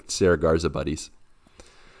we're like Sarah Garza buddies.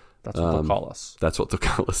 That's what they'll call us. That's what they'll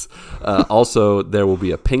call us. Also, there will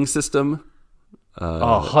be a ping system.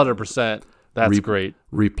 100%. That's great.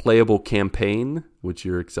 Replayable campaign, which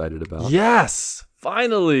you're excited about. Yes,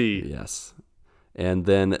 finally. Yes. And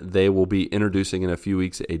then they will be introducing in a few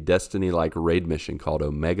weeks a Destiny-like raid mission called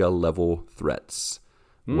Omega Level Threats,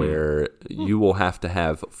 where you will have to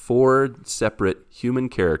have 4 separate human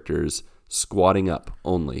characters squatting up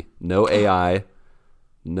only. No AI,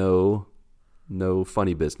 no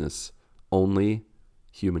funny business, only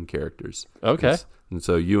human characters. Okay. And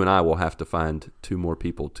so you and I will have to find 2 more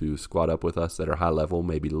people to squat up with us that are high level.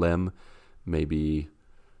 Maybe Lem, no,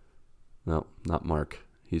 not Mark.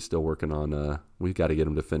 He's still working on, we've got to get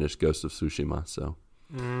him to finish Ghost of Tsushima, so.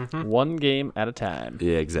 One game at a time.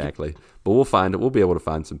 Yeah, exactly. But we'll find it. We'll be able to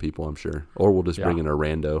find some people, I'm sure. Or we'll just bring in a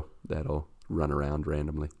rando that'll run around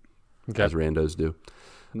randomly, as randos do.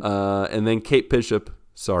 And then Kate Bishop,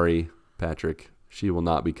 sorry, Patrick, she will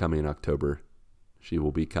not be coming in October. She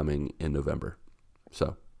will be coming in November.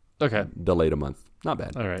 So, delayed a month. Not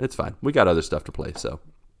bad. All right. It's fine. We got other stuff to play, so.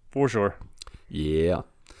 For sure. Yeah.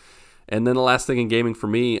 And then the last thing in gaming for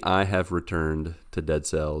me, I have returned to Dead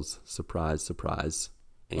Cells. Surprise, surprise.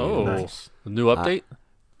 And Nice. The new update?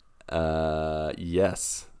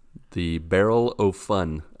 yes. The Barrel o'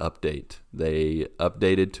 Fun update. They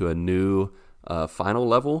updated to a new final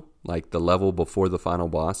level, like the level before the final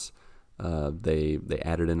boss. They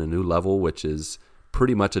added in a new level, which is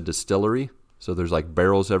pretty much a distillery. So there's like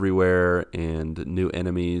barrels everywhere and new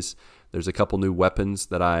enemies. There's a couple new weapons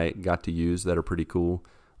that I got to use that are pretty cool.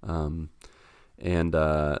 And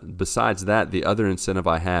besides that, the other incentive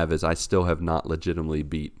I have is I still have not legitimately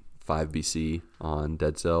beat 5BC on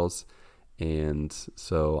Dead Cells. And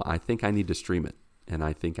so I think I need to stream it, and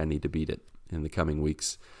I think I need to beat it in the coming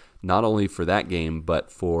weeks. Not only for that game,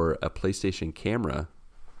 but for a PlayStation camera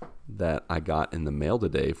that I got in the mail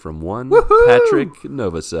today from one Patrick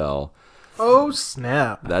Novacell. Oh,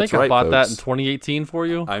 snap. That's I think right, I bought that folks. in 2018 for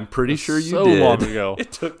you. I'm pretty sure you so did. long ago.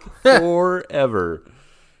 It took forever.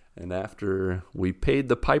 And after we paid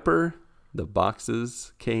the piper, the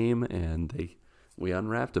boxes came and we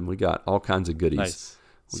unwrapped them. We got all kinds of goodies. Nice.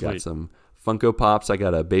 We got some Funko Pops. I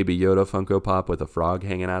got a Baby Yoda Funko Pop with a frog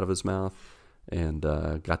hanging out of his mouth. and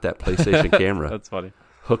got that PlayStation camera. That's funny.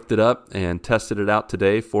 Hooked it up and tested it out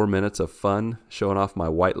today. 4 minutes of fun, showing off my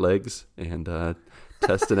white legs and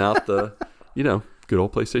testing out the, good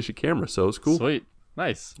old PlayStation camera. So it was cool. Sweet.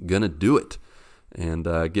 Nice. Gonna do it and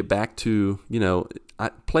get back to,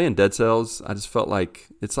 playing Dead Cells. I just felt like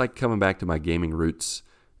it's like coming back to my gaming roots,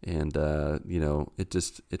 and,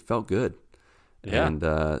 it felt good. Yeah.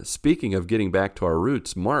 And speaking of getting back to our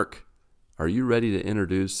roots, Mark, are you ready to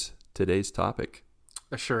introduce today's topic?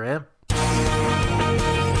 I sure am.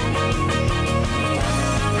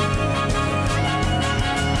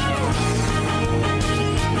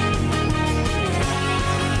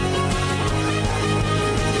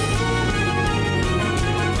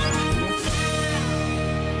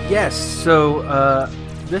 Yes, so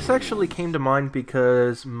this actually came to mind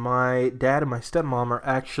because my dad and my stepmom are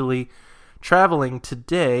actually traveling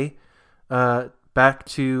today back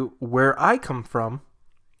to where I come from,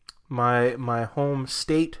 my home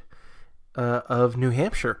state of New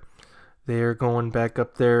Hampshire. They're going back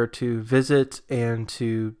up there to visit and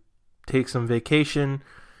to take some vacation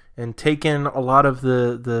and take in a lot of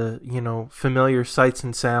the familiar sights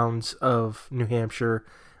and sounds of New Hampshire.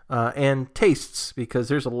 And tastes, because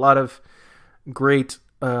there's a lot of great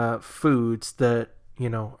foods that,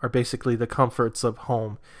 are basically the comforts of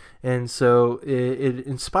home. And so it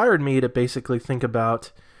inspired me to basically think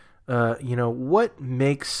about, what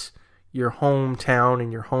makes your hometown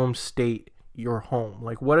and your home state your home?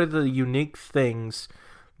 Like, what are the unique things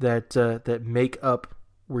that make up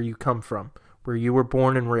where you come from, where you were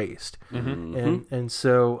born and raised? Mm-hmm. And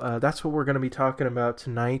so that's what we're going to be talking about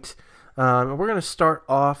tonight. We're going to start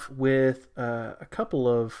off with a couple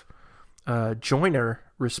of joiner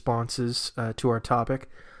responses to our topic.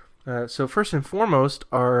 So first and foremost,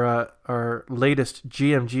 our latest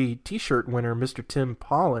GMG t-shirt winner, Mr. Tim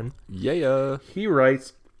Pollen. Yeah. He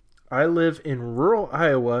writes, "I live in rural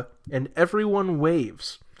Iowa and everyone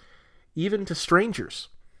waves, even to strangers.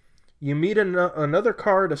 You meet another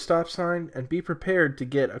car at a stop sign and be prepared to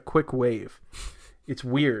get a quick wave. It's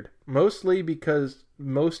weird, mostly because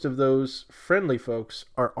most of those friendly folks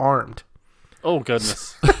are armed." Oh,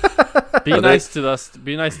 goodness. Be nice to us.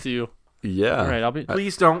 Be nice to you. Yeah. All right, I'll be.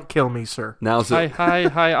 Please don't kill me, sir. Now, Hi.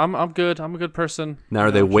 I'm good. I'm a good person. Now,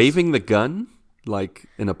 are they waving the gun like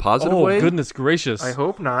in a positive Oh, way? goodness gracious. I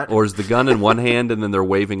hope not. Or is the gun in one hand and then they're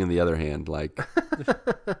waving in the other hand? Like,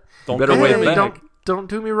 Don't better come wave at me. back. Don't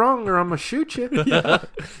do me wrong, or I'm gonna shoot you.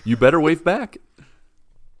 You better wave back.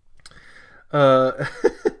 But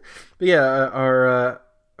yeah,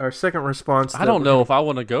 our second response. I don't know if I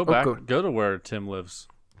want to go back, good. go to where Tim lives.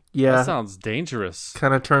 That Yeah, sounds dangerous.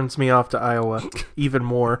 kind of turns me off to Iowa even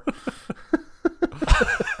more.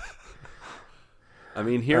 I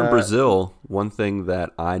mean, here in Brazil, one thing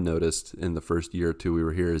that I noticed in the first year or two we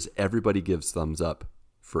were here is everybody gives thumbs up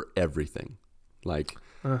for everything. Like,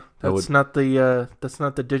 That's not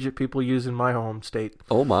the digit people use in my home state.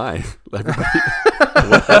 oh my, everybody,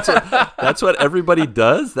 that's what everybody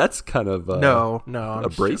does. That's kind of No, I'm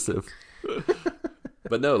just abrasive.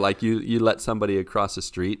 But no, like you let somebody across the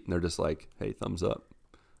street and they're just like, hey, thumbs up.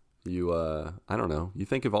 You I don't know. You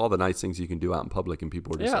think of all the nice things you can do out in public and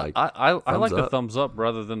people are just Yeah, like, I like thumbs the up. thumbs up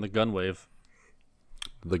rather than the gun wave.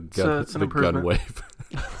 the gun, it's an the gun improvement. wave.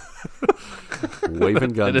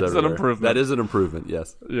 Waving guns It is an everywhere. improvement. That is an improvement,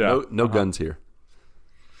 yes. Yeah. No guns here.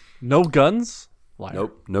 No guns? Liar.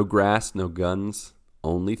 Nope. No grass, no guns,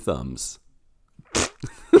 only thumbs.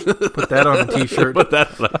 Put that on a t-shirt. Put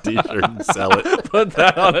that on a t-shirt and sell it. Put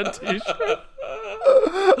that on a t-shirt.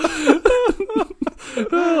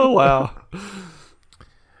 Oh, wow.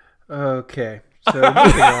 Okay, so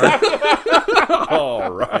moving on.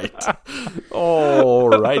 All right. All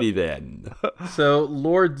righty then. So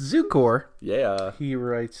Lord Zukor, Yeah. he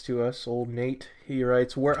writes to us, old Nate. He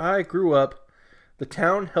writes, "Where I grew up, the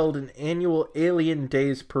town held an annual Alien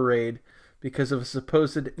Days parade because of a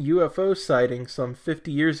supposed UFO sighting some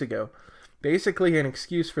 50 years ago. Basically an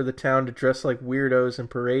excuse for the town to dress like weirdos and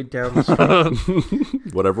parade down the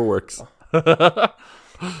street. Whatever works.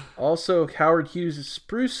 Also, Howard Hughes'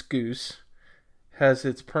 Spruce Goose has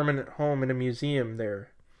its permanent home in a museum there.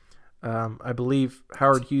 I believe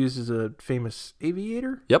Howard Hughes is a famous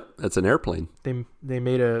aviator. Yep, that's an airplane. They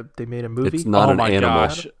made a movie. It's not Oh an my animal.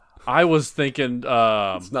 gosh. I was thinking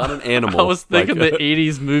It's not an animal. I was thinking Like, the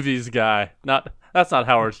 80s movies guy. That's not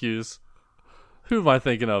Howard Hughes. Who am I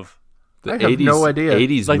thinking of? the I have no idea.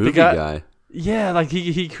 80s Like the movie guy- guy. Yeah, like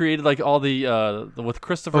he created like all the with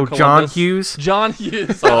Christopher Oh, Columbus. John Hughes, John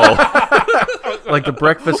Hughes. Oh, like The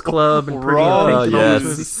Breakfast Club and Pretty in Wrong. Pink oh and all yes,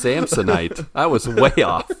 those movies. Samsonite. I was way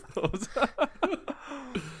off.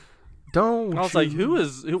 Don't. I was like,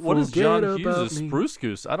 what is forget John about Hughes' me. Spruce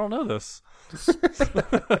Goose? I don't know this.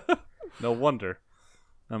 No wonder.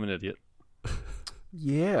 I'm an idiot.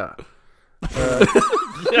 Yeah.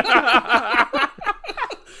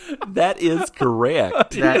 That is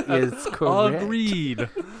correct. That is correct. Agreed.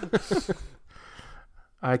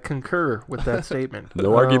 I concur with that statement.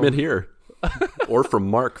 No argument here. Or from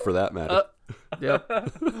Mark, for that matter. Yep.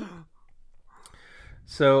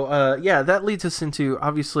 So, that leads us into,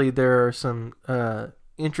 obviously, there are some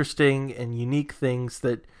interesting and unique things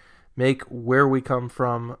that make where we come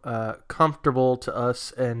from comfortable to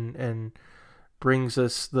us and brings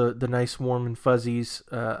us the nice warm and fuzzies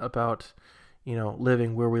about,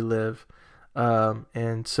 living where we live.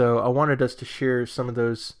 And so I wanted us to share some of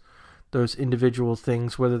those individual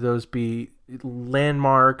things, whether those be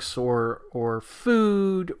landmarks or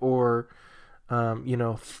food or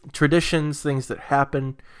traditions, things that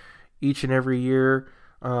happen each and every year.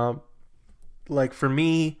 Like for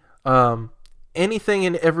me, anything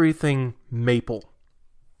and everything maple,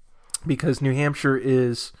 because New Hampshire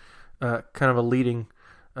is kind of a leading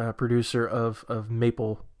producer of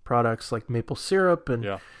maple products, like maple syrup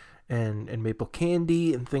and maple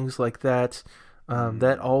candy and things like that.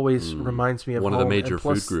 That always reminds me of one home. of the major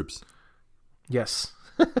plus, food groups. Yes.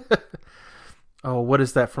 Oh, what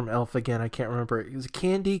is that from Elf again? I can't remember. Is it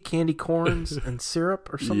candy corns, and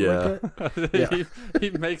syrup or something like that? Yeah.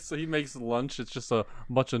 he makes lunch. It's just a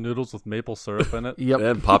bunch of noodles with maple syrup in it. Yep.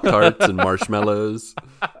 And Pop-Tarts and marshmallows.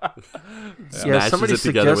 Yeah, somebody Smashes it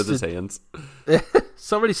together with his hands.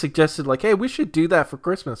 Somebody suggested, like, hey, we should do that for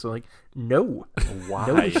Christmas. I'm like, no. Why?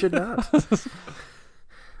 No, we should not.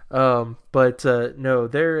 No,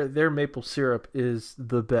 their maple syrup is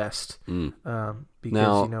the best. Because,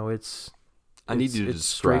 Now, it's... I need you to it's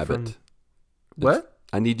straight describe it. What?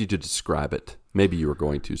 I need you to describe it. Maybe you were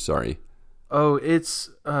going to. Sorry. Oh, it's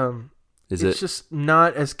just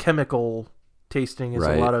not as chemical tasting as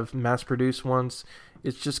Right. a lot of mass-produced ones.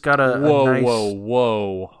 It's just got a nice...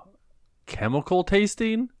 Whoa. Chemical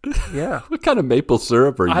tasting? Yeah. What kind of maple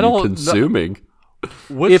syrup are I you don't consuming?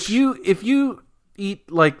 If you eat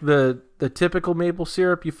like the typical maple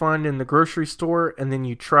syrup you find in the grocery store, and then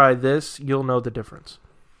you try this, you'll know the difference.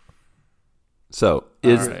 So,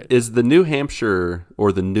 Alright. is the New Hampshire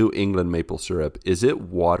or the New England maple syrup, is it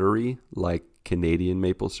watery like Canadian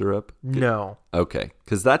maple syrup? No. Okay,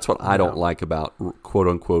 because that's what I don't No. like about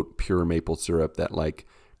quote-unquote pure maple syrup that like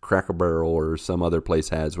Cracker Barrel or some other place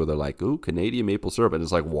has, where they're like, ooh, Canadian maple syrup, and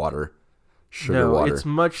it's like water. Sugar No, water. it's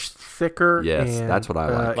much thicker. Yes, and, that's what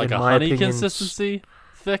I like. Like in a my honey opinion, consistency?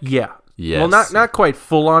 Thick? Yeah. Yes. Well, not quite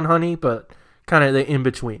full on honey, but kind of the in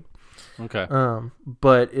between. Okay.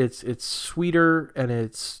 But it's sweeter and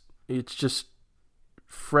it's just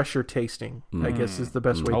fresher tasting. I guess is the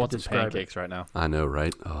best way I to want some describe it. pancakes right now. I know,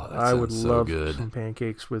 right? Oh, that I would sounds so love good. some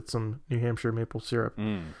pancakes with some New Hampshire maple syrup.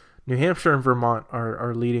 Mm. New Hampshire and Vermont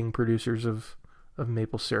are leading producers of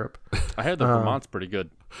maple syrup. I heard that Vermont's pretty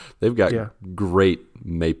good. They've got Yeah. great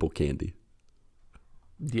maple candy.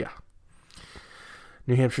 Yeah.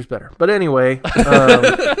 New Hampshire's better. But anyway,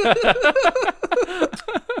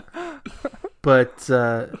 but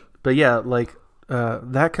yeah, like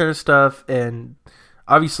that kind of stuff, and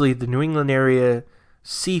obviously the New England area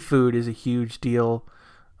seafood is a huge deal.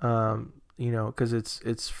 Because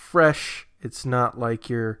it's fresh. It's not like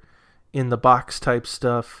you're in the box type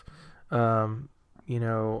stuff. And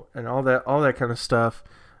all that kind of stuff.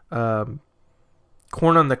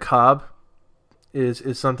 Corn on the cob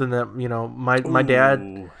is something that my dad.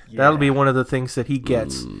 Ooh, That'll yeah. be one of the things that he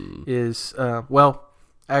gets. Is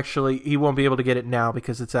actually he won't be able to get it now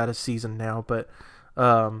because it's out of season now. But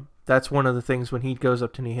that's one of the things when he goes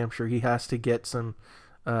up to New Hampshire, he has to get some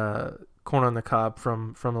corn on the cob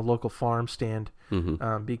from the local farm stand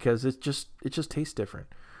because it just tastes different.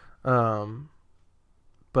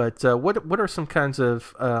 But what are some kinds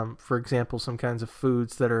of, for example, some kinds of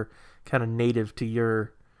foods that are kind of native to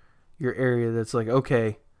your area? That's like,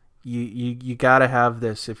 okay, you gotta have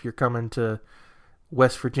this if you're coming to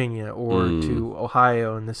West Virginia or to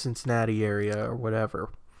Ohio in the Cincinnati area or whatever.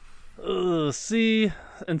 See,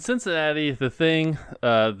 in Cincinnati, the thing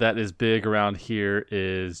that is big around here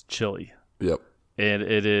is chili, Yep. and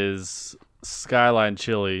it is Skyline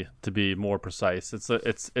chili to be more precise.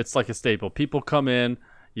 It's like a staple. People come in,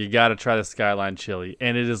 you got to try the Skyline chili,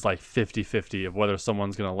 and it is like 50-50 of whether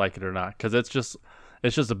someone's gonna like it or not, because it's just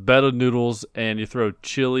a bed of noodles, and you throw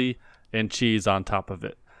chili and cheese on top of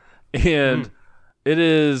it, and it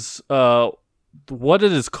is what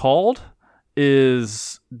it is called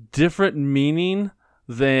is different meaning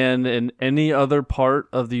than in any other part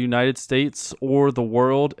of the United States or the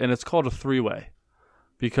world, and it's called a three-way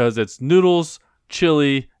because it's noodles,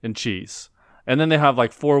 chili, and cheese. And then they have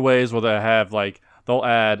like 4 ways where they have like they'll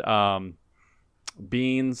add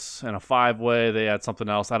beans, and a 5-way they add something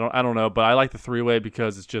else. I don't know, but I like the 3-way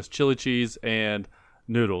because it's just chili, cheese, and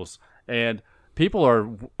noodles. And people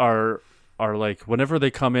are like, whenever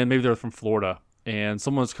they come in, maybe they're from Florida, and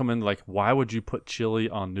someone's come in like, why would you put chili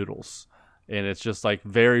on noodles? And it's just like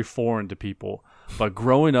very foreign to people. But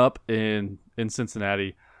growing up in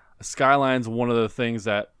Cincinnati, Skyline's one of the things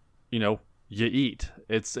that, you know, you eat.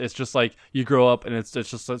 It's just like you grow up and it's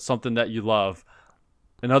just something that you love.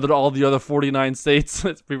 And all the other 49 states,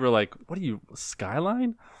 people are like, what are you,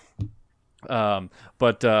 Skyline?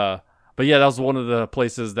 But yeah, that was one of the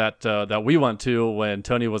places that we went to when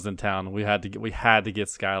Tony was in town. We had to get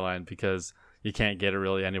Skyline because you can't get it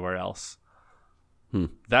really anywhere else.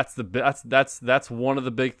 That's one of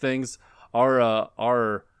the big things.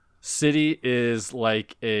 Our city is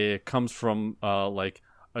like comes from like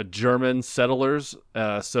a German settlers.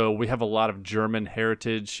 So we have a lot of German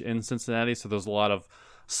heritage in Cincinnati. So there's a lot of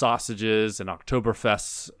sausages and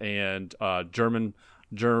Oktoberfests and German.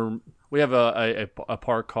 We have a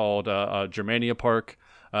park called Germania Park.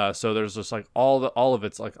 So there's just like all of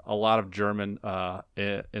it's like a lot of German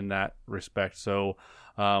in that respect. So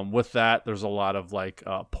with that, there's a lot of like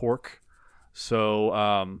pork. So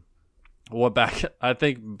I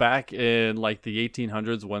think back in like the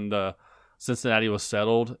 1800s when the Cincinnati was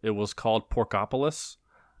settled, it was called Porkopolis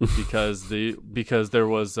because there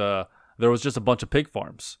was just a bunch of pig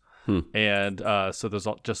farms. And so there's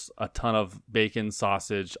just a ton of bacon,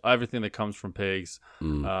 sausage, everything that comes from pigs.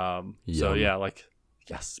 So yeah, like,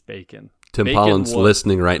 yes, bacon. Tim Bacon Pollen's was-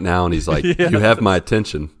 listening right now, and he's like, Yeah. you have my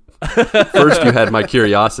attention. First you had my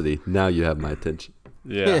curiosity. Now you have my attention.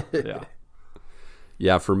 Yeah.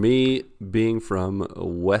 Yeah, for me, being from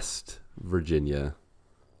West Virginia,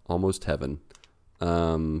 almost heaven,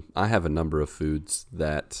 I have a number of foods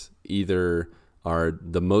that either are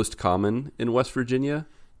the most common in West Virginia,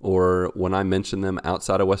 or when I mention them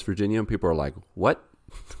outside of West Virginia, people are like, what?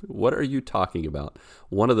 What are you talking about?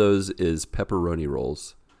 One of those is pepperoni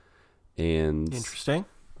rolls. And Interesting.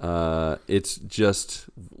 it's just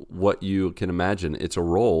what you can imagine. It's a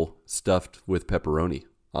roll stuffed with pepperoni,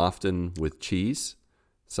 often with cheese,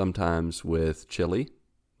 sometimes with chili,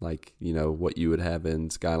 like, you know, what you would have in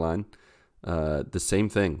Skyline. The same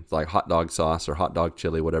thing, like hot dog sauce or hot dog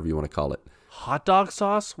chili, whatever you want to call it. Hot dog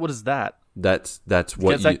sauce? What is that? That's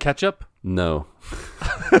what Is that ketchup? No.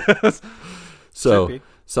 So Trippy.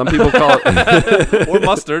 some people call it Or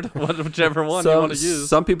mustard, whichever one you want to use.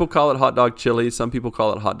 Some people call it hot dog chili. Some people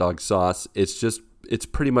call it hot dog sauce. It's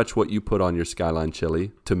pretty much what you put on your Skyline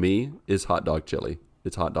chili. To me, is hot dog chili.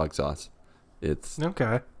 It's hot dog sauce. It's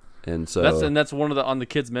Okay. and so That's one of the on the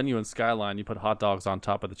kids menu in Skyline. You put hot dogs on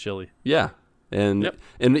top of the chili. yeah. And Yep.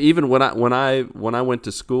 and even when I went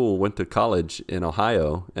to college in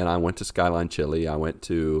Ohio, and I went to Skyline Chili, I went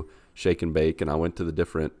to Shake and Bake, and I went to the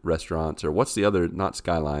different restaurants. Or what's the other? Not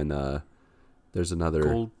Skyline. There's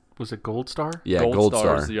another. Was it Gold Star? Yeah, Gold Star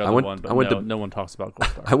Star. is the other I went. one, but I went to no one talks about Gold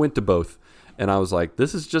Star. I went to both, and I was like,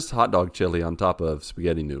 "This is just hot dog chili on top of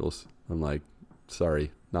spaghetti noodles." I'm like,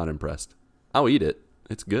 "Sorry, not impressed." I'll eat it.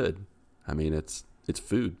 It's good. I mean, it's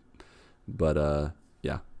food, but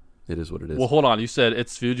yeah, it is what it is. Well, hold on. You said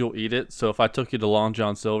it's food. You'll eat it. So if I took you to Long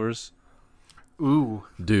John Silver's, Ooh.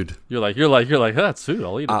 Dude, you're like, "Huh, that's food.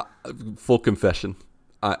 I'll eat it." full confession,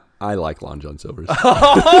 I like Long John Silver's.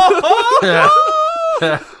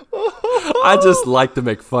 I just like to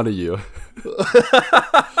make fun of you.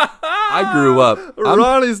 I grew up.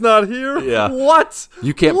 Ronnie's not here. Yeah. What?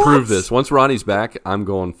 You can't prove this. Once Ronnie's back, I'm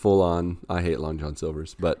going full on. I hate Long John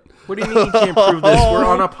Silver's, but What do you mean you can't prove this? We're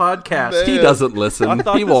on a podcast. he doesn't listen.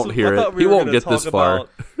 He won't hear it. He won't get this far.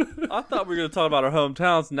 I thought we were going to talk about our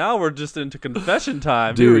hometowns. Now we're just into confession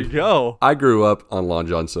time. Dude. Here we go. I grew up on Long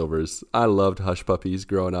John Silver's. I loved Hush Puppies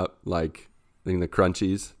growing up, like in the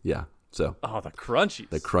Crunchies. Yeah, so Oh, the crunchies.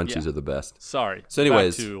 the Crunchies Yeah. are the best. Sorry. So,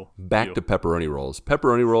 anyways, back back to to pepperoni rolls.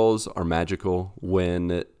 Pepperoni rolls are magical.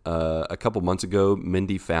 When a couple months ago,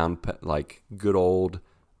 Mindy found like good old.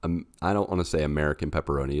 I don't want to say American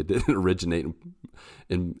pepperoni. It didn't originate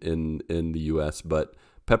in the U.S., but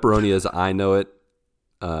pepperoni, as I know it,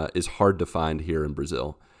 is hard to find here in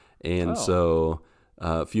Brazil. And so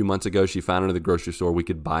a few months ago, she found it in the grocery store. We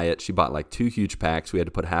could buy it. She bought like 2 huge packs. We had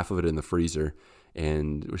to put half of it in the freezer.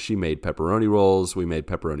 And she made pepperoni rolls. We made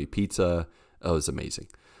pepperoni pizza. Oh, it was amazing.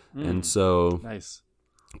 And so Nice.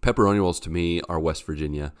 pepperoni rolls to me are West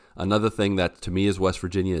Virginia. Another thing that to me is West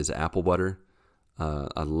Virginia is apple butter.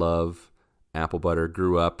 I love apple butter.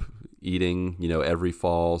 Grew up eating, every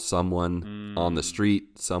fall. Someone on the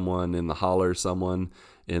street, someone in the holler, someone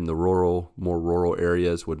in the more rural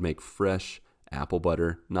areas would make fresh apple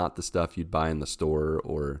butter, not the stuff you'd buy in the store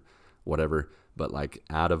or whatever, but like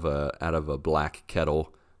out of a black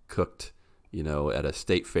kettle, cooked, at a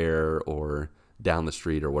state fair or down the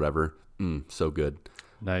street or whatever. So good.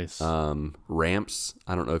 Nice. Ramps.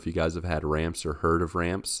 I don't know if you guys have had ramps or heard of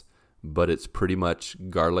ramps, but it's pretty much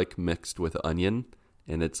garlic mixed with onion,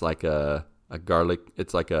 and it's like a garlic.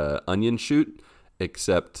 It's like a onion shoot,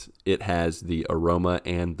 except it has the aroma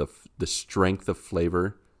and the strength of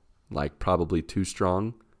flavor, like probably too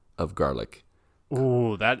strong, of garlic.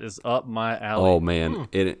 Ooh, that is up my alley. Oh man,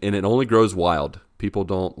 and it only grows wild. People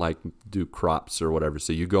don't like do crops or whatever.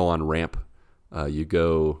 So you go on ramp. You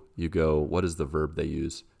go. What is the verb they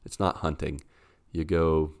use? It's not hunting. You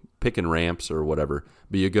go picking ramps or whatever.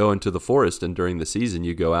 But you go into the forest, and during the season,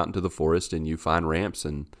 you go out into the forest and you find ramps.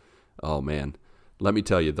 And oh man, let me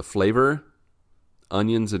tell you, the flavor,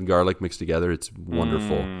 onions and garlic mixed together, it's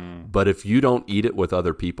wonderful. But if you don't eat it with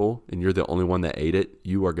other people and you're the only one that ate it,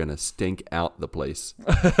 you are gonna stink out the place,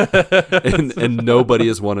 and nobody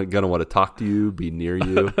is gonna want to talk to you, be near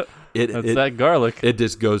you. That's that garlic. It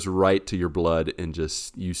just goes right to your blood, and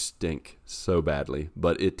just you stink so badly.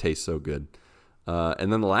 But it tastes so good.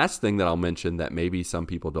 And then the last thing that I'll mention that maybe some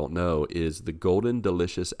people don't know is the Golden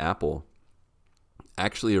Delicious apple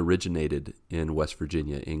actually originated in West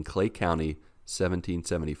Virginia in Clay County,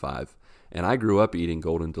 1775. And I grew up eating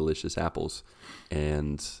Golden Delicious apples,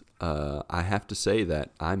 and I have to say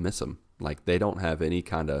that I miss them. Like, they don't have any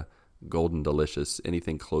kind of Golden Delicious,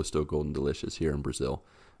 anything close to a Golden Delicious here in Brazil.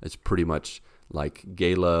 It's pretty much like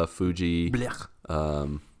Gala, Fuji. What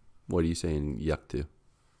are you saying yuck to?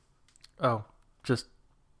 Oh, just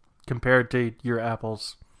compared to your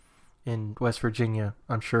apples in West Virginia,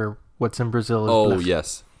 I'm sure what's in Brazil is blech.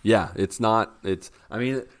 Yes. Yeah, it's not. I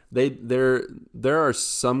mean, there are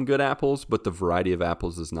some good apples, but the variety of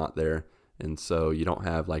apples is not there, and so you don't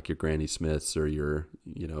have like your Granny Smiths or your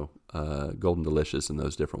Golden Delicious and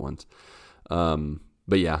those different ones.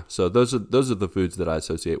 But yeah, so those are the foods that I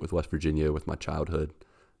associate with West Virginia, with my childhood.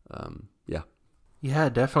 Yeah. Yeah,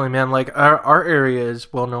 definitely, man. Like our area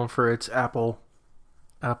is well known for its apples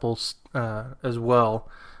as well.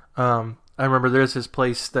 I remember there's this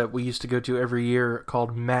place that we used to go to every year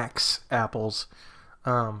called Max Apples,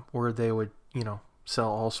 where they would, sell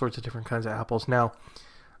all sorts of different kinds of apples. Now,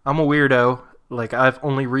 I'm a weirdo. Like, I've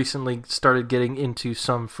only recently started getting into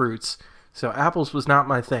some fruits, so apples was not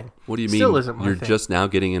my thing. What do you mean? Still isn't my You're thing. just now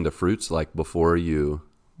getting into fruits, like before you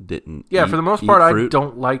didn't? Yeah, for the most part, I fruit?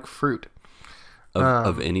 don't like fruit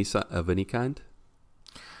of any kind.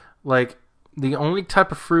 Like, the only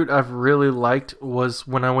type of fruit I've really liked was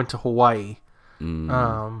when I went to Hawaii.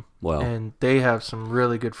 Well, and they have some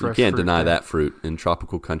really good fresh fruit. You can't deny there. that fruit. In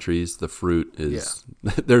tropical countries, the fruit is...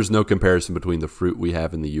 Yeah. There's no comparison between the fruit we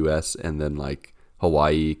have in the U.S. and then like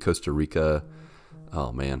Hawaii, Costa Rica.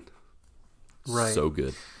 Oh, man. Right. So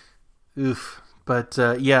good. Oof. But,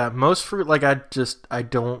 yeah, most fruit, like,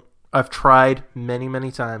 I've tried many,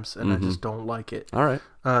 many times, and I just don't like it. All right.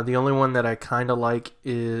 The only one that I kind of like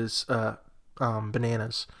is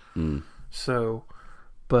bananas. So,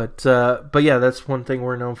 but yeah, that's one thing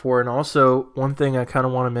we're known for. And also, one thing I kind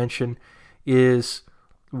of want to mention is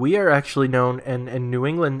we are actually known, and New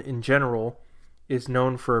England in general is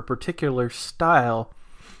known for a particular style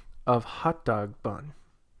of hot dog bun.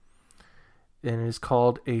 And it is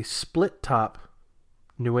called a split top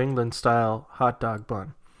New England style hot dog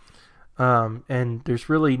bun. And there's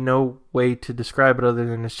really no way to describe it other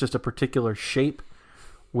than it's just a particular shape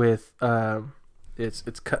with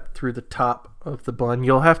it's cut through the top of the bun.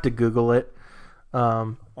 You'll have to Google it.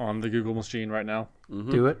 On the Google machine right now.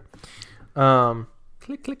 Do it.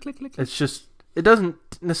 Click, click, click, click. It's just, it doesn't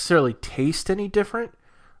necessarily taste any different.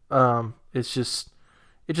 It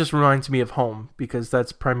just reminds me of home because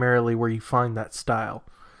that's primarily where you find that style.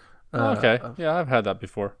 Okay. Yeah, I've had that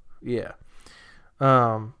before. Yeah.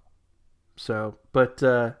 So, but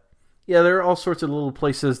yeah, there are all sorts of little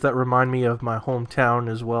places that remind me of my hometown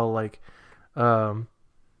as well. Like,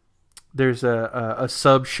 there's a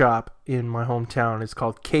sub shop in my hometown. It's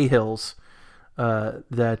called Cahill's.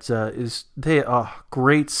 They are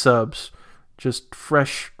great subs, just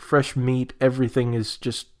fresh meat. Everything is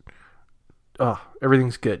just,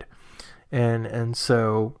 everything's good, and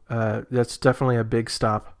so that's definitely a big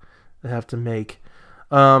stop I have to make.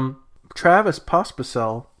 Travis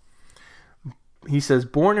Pospisil, he says,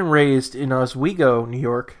 born and raised in Oswego, New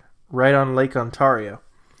York, right on Lake Ontario.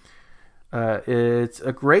 It's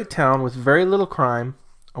a great town with very little crime,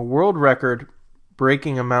 a world record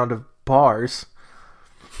breaking amount of bars,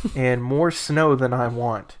 and more snow than I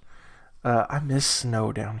want. I miss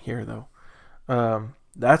snow down here, though.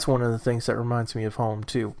 That's one of the things that reminds me of home,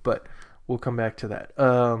 too, but we'll come back to that.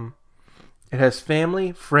 It has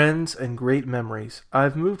family, friends, and great memories.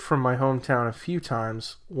 I've moved from my hometown a few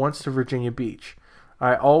times, once to Virginia Beach.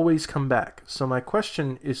 I always come back. So my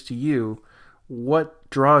question is to you, what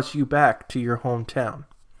draws you back to your hometown?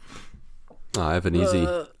 I have an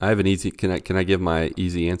easy. Can I give my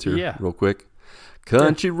easy answer real quick?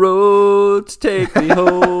 Country roads take me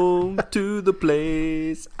home to the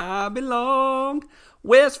place I belong.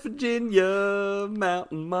 West Virginia,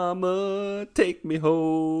 mountain mama, take me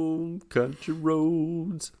home. Country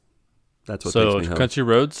roads. That's what takes me home. Country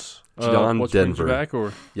roads. John what's Denver. Brings you back,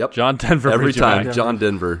 or Yep. John Denver. Every brings you time, back. John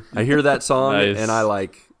Denver. I hear that song Nice. and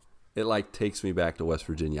it takes me back to West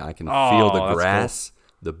Virginia. I can Oh, feel the that's grass,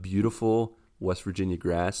 the beautiful West Virginia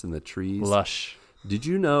grass and the trees. Lush. Did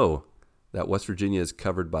you know that West Virginia is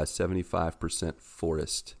covered by 75%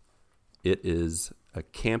 forest? It is a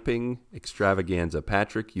camping extravaganza.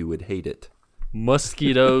 Patrick, you would hate it.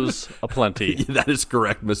 Mosquitoes aplenty. That is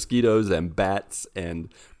correct. Mosquitoes and bats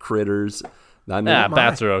and critters. I mean,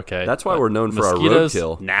 Bats are okay. that's why we're known for our mosquitoes,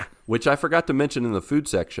 roadkill. nah. Which I forgot to mention in the food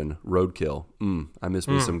section. Roadkill. I miss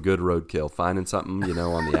me some good roadkill. Finding something,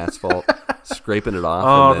 on the asphalt, scraping it off.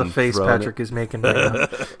 Oh, and the then face throwing Patrick is making right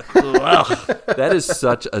now. That is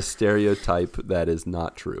such a stereotype that is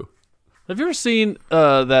not true. Have you ever seen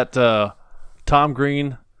that Tom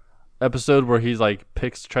Green episode where he's like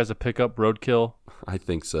tries to pick up roadkill? I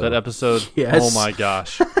think so. That episode. Yes. Oh my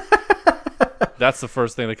gosh. That's the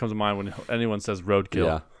first thing that comes to mind when anyone says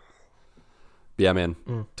roadkill. Yeah, man.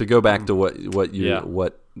 To go back to what Yeah.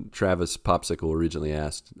 what Travis Popsicle originally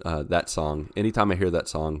asked, that song. Anytime I hear that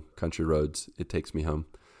song, "Country Roads," it takes me home.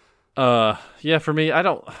 Yeah, for me, I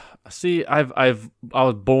don't see. I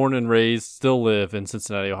was born and raised, still live in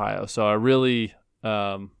Cincinnati, Ohio, so I really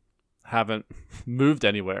haven't moved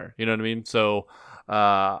anywhere. You know what I mean? So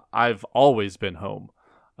I've always been home.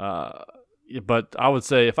 But I would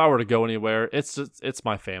say if I were to go anywhere, it's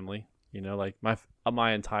my family. Like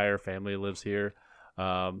my entire family lives here.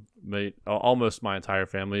 Almost my entire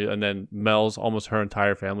family, and then Mel's almost her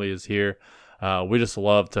entire family is here. We just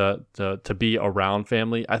love to be around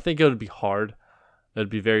family. I think it would be hard. It'd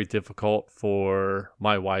be very difficult for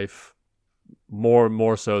my wife,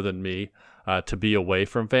 more so than me, to be away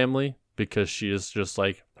from family because she is just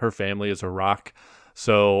like her family is a rock.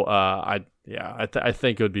 So I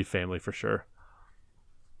think it would be family for sure.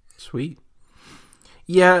 Sweet.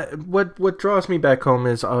 Yeah, what draws me back home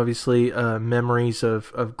is obviously memories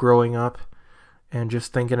of growing up and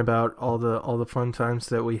just thinking about all the fun times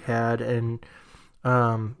that we had, and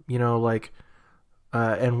and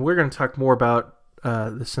we're going to talk more about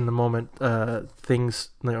this in the moment, things,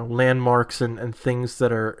 landmarks and things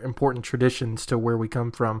that are important traditions to where we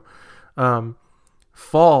come from.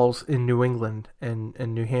 Falls in New England and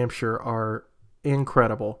New Hampshire are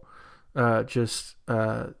incredible. Just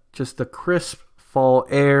the crisp fall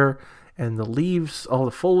air and the leaves, all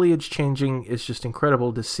the foliage changing is just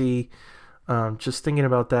incredible to see. Just thinking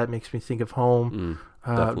about that makes me think of home.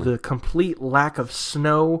 The complete lack of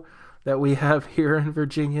snow that we have here in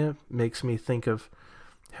Virginia makes me think of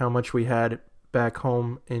how much we had back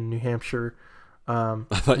home in New Hampshire. I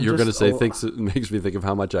thought you were going to say it makes me think of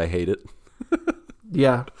how much I hate it.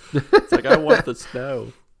 Yeah. It's like I want the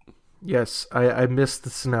snow. Yes, I miss the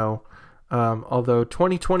snow. Although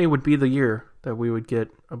 2020 would be the year that we would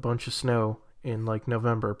get a bunch of snow in like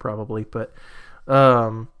November probably, but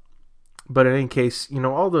in any case,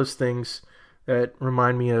 all those things that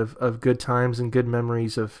remind me of good times and good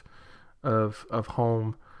memories of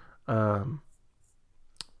home.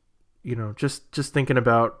 Just thinking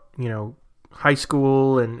about high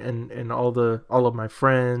school and all of my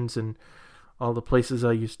friends and all the places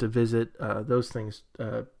I used to visit. Those things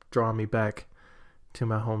draw me back to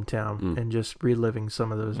my hometown and just reliving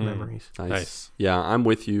some of those memories. Nice. Yeah, I'm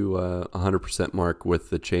with you 100%, Mark, with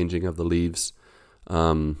the changing of the leaves.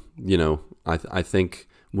 I think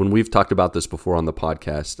when we've talked about this before on the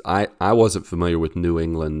podcast, I wasn't familiar with New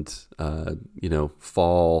England,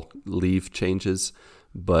 fall leaf changes,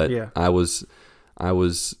 but Yeah.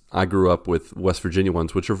 I grew up with West Virginia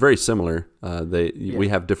ones, which are very similar. We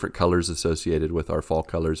have different colors associated with our fall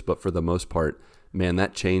colors, but for the most part, man,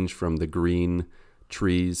 that change from the green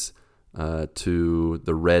trees to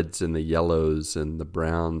the reds and the yellows and the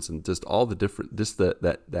browns and just all the different, just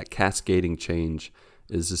that cascading change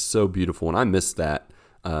is just so beautiful, and I miss that.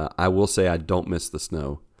 I will say I don't miss the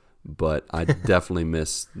snow, but I definitely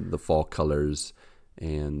miss the fall colors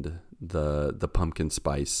and the pumpkin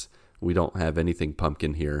spice. We don't have anything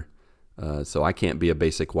pumpkin here. So I can't be a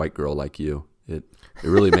basic white girl like you. It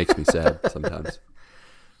really makes me sad sometimes.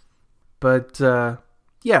 But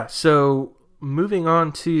yeah, so moving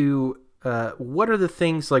on to what are the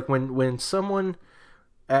things like when someone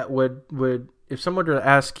would if someone were to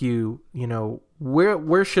ask you,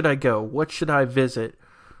 where should I go? What should I visit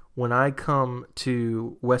when I come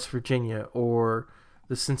to West Virginia or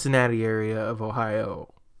the Cincinnati area of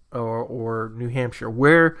Ohio or New Hampshire?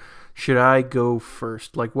 Where should I go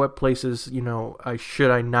first? Like what places,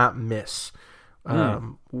 should I not miss?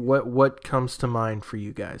 What comes to mind for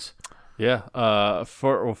you guys? Yeah.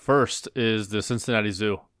 First is the Cincinnati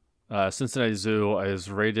Zoo. Cincinnati Zoo is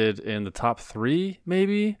rated in the top 3,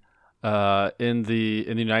 maybe, in the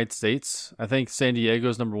United States. I think San Diego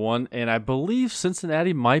is number 1, and I believe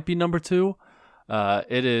Cincinnati might be number 2.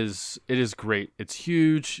 It is great. It's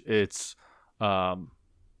huge. It's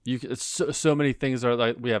it's so many things are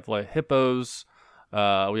like we have like hippos.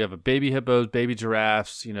 We have baby hippos, baby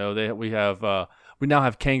giraffes. We now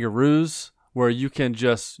have kangaroos where you can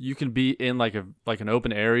be in like an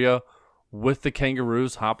open area with the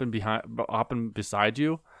kangaroos hopping beside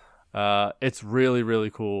you. It's really, really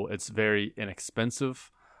cool. It's very inexpensive,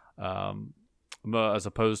 as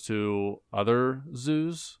opposed to other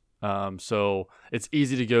zoos. So it's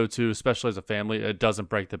easy to go to, especially as a family. It doesn't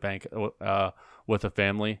break the bank, with a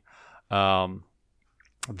family. If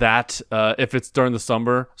it's during the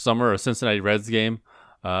summer, a Cincinnati Reds game,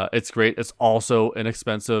 it's great. It's also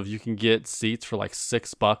inexpensive. You can get seats for like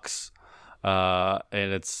 $6,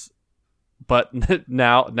 but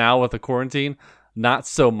now with the quarantine, not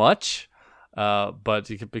so much. But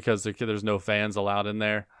because there's no fans allowed in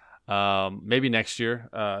there. Maybe next year.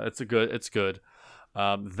 It's good.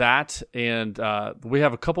 That and we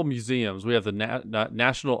have a couple museums. We have the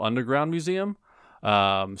National Underground Museum.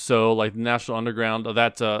 So like the National Underground,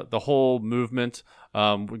 that the whole movement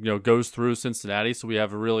goes through Cincinnati. So we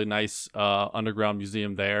have a really nice underground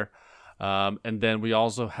museum there. And then we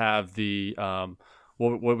also have the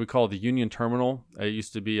what we call the Union Terminal. It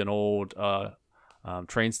used to be an old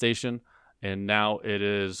train station, and now it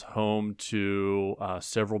is home to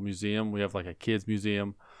several museums. We have like a kids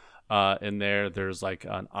museum in there. There's like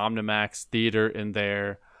an Omnimax theater in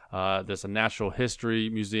there. There's a natural history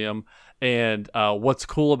museum, and what's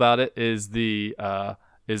cool about it is the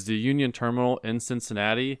Union Terminal in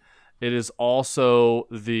Cincinnati. It is also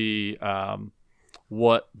the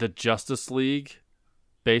what the Justice League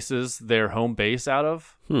bases their home base out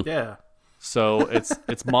of. Yeah. So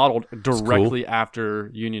it's modeled directly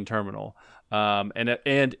after Union Terminal. And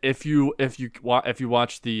if you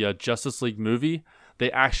watch the Justice League movie,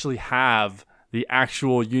 they actually have the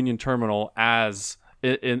actual Union Terminal as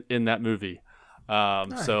in that movie.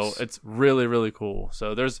 Nice. So it's really, really cool.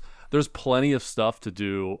 So there's plenty of stuff to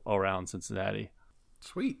do around Cincinnati.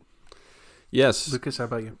 Sweet. Yes. Lucas, how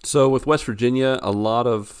about you? So with West Virginia, a lot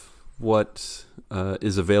of what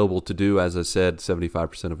is available to do, as I said,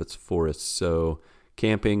 75% of it's forests. So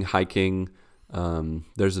camping, hiking,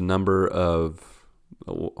 there's a number of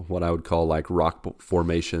what I would call like rock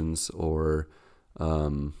formations or,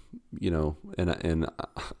 and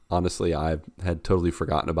honestly, I had totally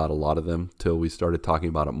forgotten about a lot of them till we started talking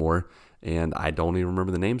about it more. And I don't even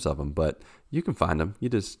remember the names of them, but you can find them. You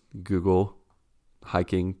just Google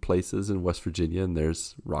hiking places in West Virginia and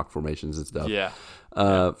there's rock formations and stuff. Yeah.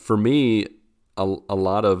 For me, a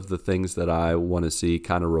lot of the things that I want to see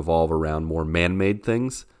kind of revolve around more man-made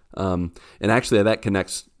things. And actually that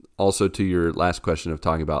connects also to your last question of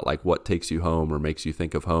talking about like what takes you home or makes you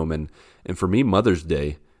think of home. And for me, Mother's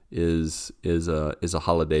Day is a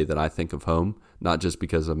holiday that I think of home, not just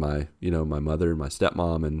because of my mother, my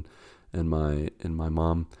stepmom and my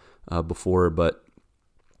mom before, but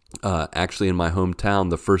actually in my hometown,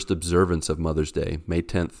 the first observance of Mother's Day, May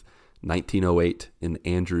 10th, 1908 in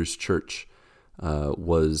Andrews Church,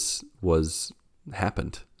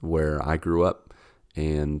 happened where I grew up.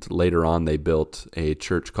 And later on, they built a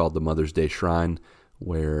church called the Mother's Day Shrine,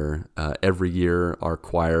 where every year our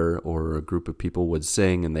choir or a group of people would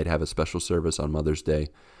sing, and they'd have a special service on Mother's Day.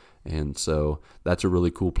 And so that's a really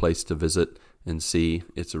cool place to visit and see.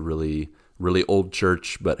 It's a really, really old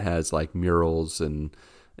church, but has like murals and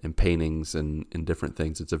paintings and different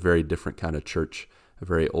things. It's a very different kind of church, a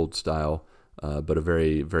very old style, but a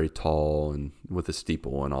very, very tall and with a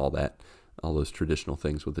steeple and all those traditional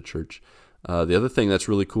things with the church. The other thing that's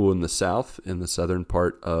really cool in the south, in the southern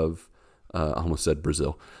part of, I almost said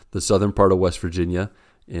Brazil, the southern part of West Virginia,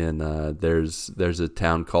 and there's a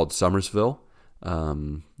town called Summersville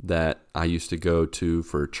that I used to go to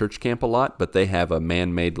for church camp a lot, but they have a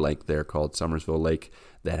man-made lake there called Summersville Lake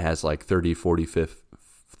that has like 30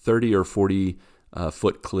 or 40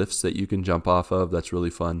 foot cliffs that you can jump off of. That's really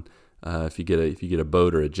fun. If you get a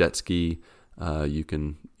boat or a jet ski, you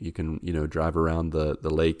can drive around the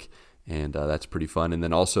lake, and that's pretty fun. And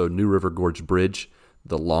then also New River Gorge Bridge,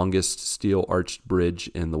 the longest steel arched bridge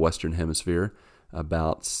in the Western Hemisphere,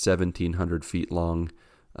 about 1,700 feet long.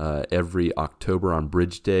 Every October on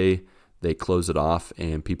Bridge Day, they close it off,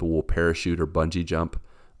 and people will parachute or bungee jump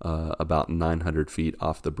about 900 feet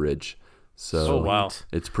off the bridge. So wow,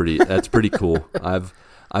 that's pretty cool. I've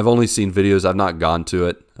only seen videos. I've not gone to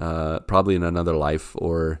it. Probably in another life,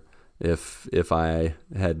 or if I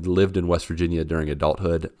had lived in West Virginia during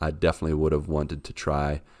adulthood, I definitely would have wanted to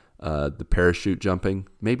try the parachute jumping.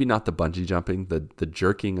 Maybe not the bungee jumping. The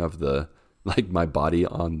jerking of my body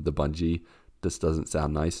on the bungee just doesn't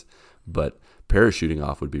sound nice. But parachuting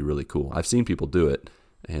off would be really cool. I've seen people do it,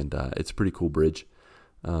 and it's a pretty cool bridge.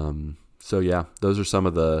 So yeah, those are some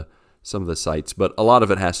of the sites, but a lot of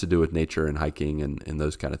it has to do with nature and hiking and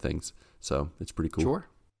those kind of things. So it's pretty cool. Sure.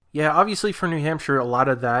 Yeah, obviously for New Hampshire, a lot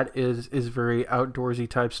of that is very outdoorsy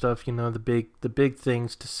type stuff. The big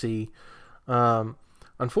things to see.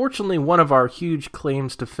 Unfortunately, one of our huge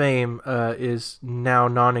claims to fame is now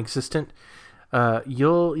non-existent.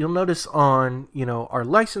 You'll notice on our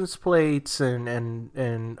license plates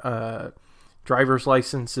and driver's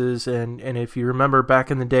licenses, and if you remember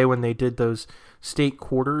back in the day when they did those state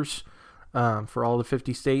quarters for all the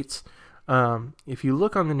 50 states. If you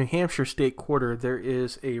look on the New Hampshire state quarter, there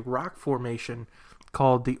is a rock formation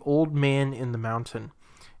called the Old Man in the Mountain,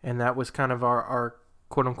 and that was kind of our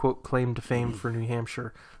quote-unquote claim to fame for New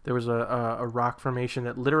Hampshire. There was a rock formation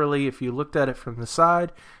that literally, if you looked at it from the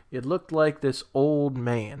side, it looked like this old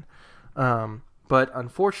man. But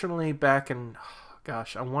unfortunately, back in,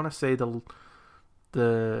 I want to say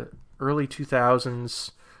the early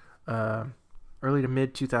 2000s, early to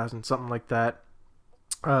mid 2000s, something like that.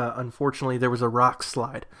 Unfortunately, there was a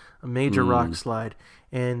major rock slide,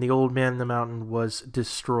 and the Old Man in the Mountain was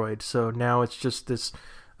destroyed. So now it's just this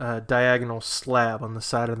diagonal slab on the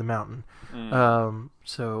side of the mountain.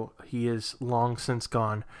 So he is long since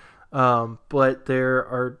gone. But there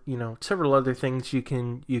are several other things you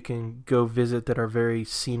can go visit that are very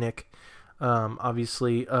scenic.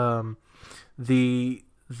 Obviously, the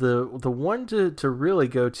one to really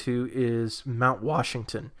go to is Mount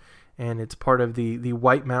Washington, and it's part of the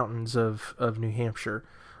White Mountains of New Hampshire.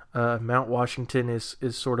 Mount Washington is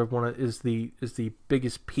sort of is the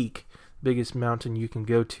biggest peak, biggest mountain you can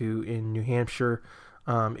go to in New Hampshire.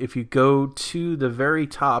 If you go to the very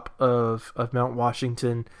top of Mount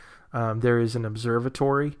Washington, there is an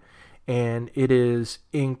observatory, and it is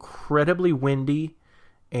incredibly windy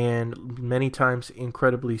and many times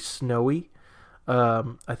incredibly snowy.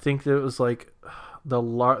 I think that it was like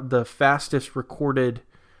the fastest recorded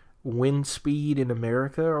wind speed in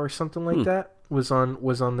America or something like that was on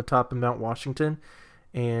the top of Mount Washington,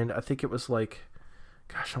 and I think it was like,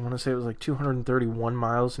 I want to say it was like 231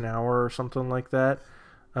 miles an hour or something like that.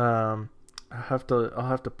 I'll have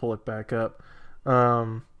to pull it back up.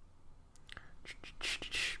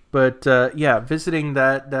 But yeah, visiting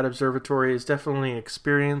that observatory is definitely an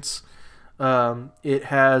experience. It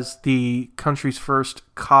has the country's first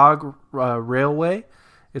cog railway.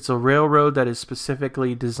 It's a railroad that is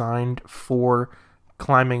specifically designed for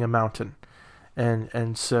climbing a mountain,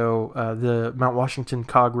 and so the Mount Washington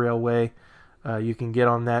Cog Railway, you can get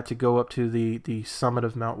on that to go up to the summit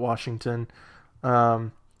of Mount Washington.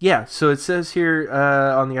 Yeah, so it says here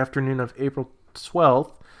on the afternoon of April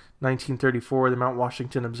 12th, 1934, the Mount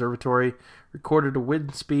Washington Observatory recorded a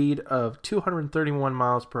wind speed of 231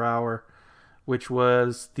 miles per hour, which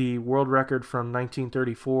was the world record from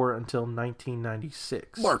 1934 until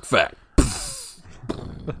 1996. Mark fact.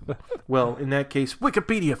 Well, in that case,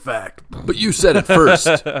 Wikipedia fact. But you said it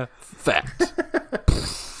first. Fact.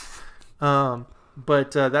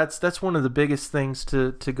 But that's one of the biggest things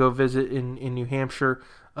to go visit in New Hampshire.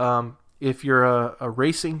 If you're a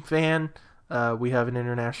racing fan, we have an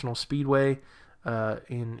international speedway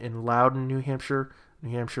in Loudon, New Hampshire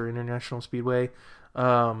International Speedway.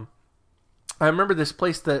 I remember this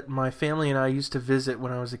place that my family and I used to visit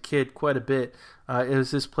when I was a kid quite a bit. It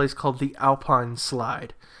was this place called the Alpine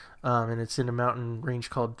Slide, and it's in a mountain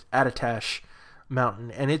range called Attitash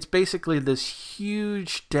Mountain, and it's basically this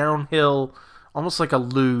huge downhill, almost like a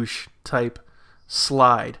luge type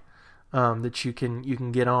slide that you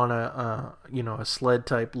can get on a sled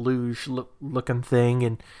type luge looking thing,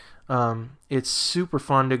 and it's super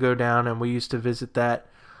fun to go down, and we used to visit that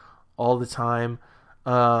all the time.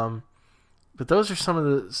 But those are some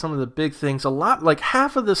of the big things. A lot, like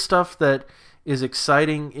half of the stuff that is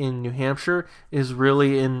exciting in New Hampshire is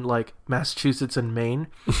really in like Massachusetts and Maine.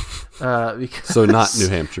 Because, So not New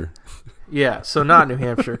Hampshire. Yeah, so not New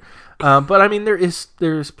Hampshire. But I mean,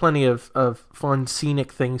 there's plenty of fun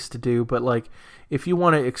scenic things to do. But like, if you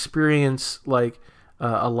want to experience like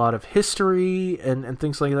a lot of history and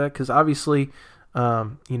things like that, because obviously,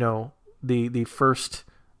 the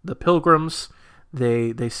Pilgrims,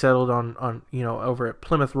 they settled on over at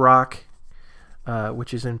Plymouth Rock,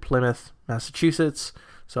 which is in Plymouth, Massachusetts.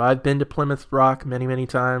 So I've been to Plymouth Rock many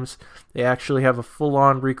times. They actually have a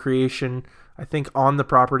full-on recreation, I think, on the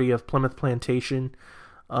property of Plymouth Plantation,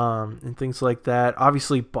 and things like that.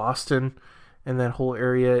 Obviously, Boston and that whole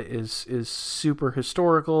area is super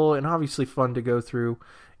historical and obviously fun to go through.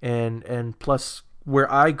 And plus,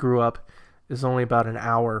 where I grew up is only about an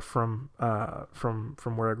hour from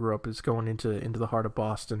where I grew up, is going into the heart of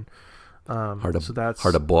Boston. Heart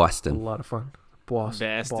of a Boston. lot of fun.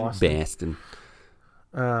 Boston.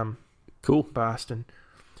 Cool. Boston.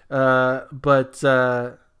 But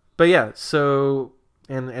yeah, so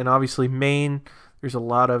and obviously Maine, there's a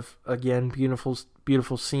lot of, again, beautiful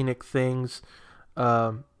scenic things.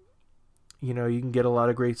 You can get a lot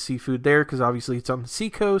of great seafood there because obviously it's on the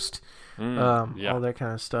seacoast. All that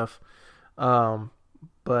kind of stuff.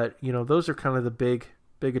 But those are kind of the big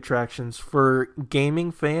attractions for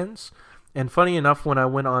gaming fans. And funny enough, when I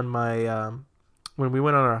went on my when we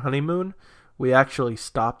went on our honeymoon, we actually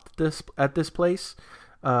stopped at this place.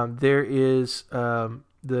 There is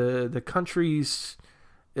the country's,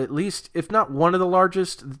 at least, if not one of the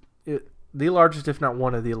largest, the largest, if not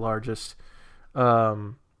one of the largest,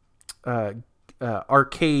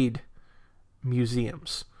 arcade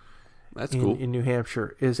museums. That's cool. In New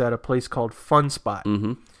Hampshire, is at a place called Fun Spot.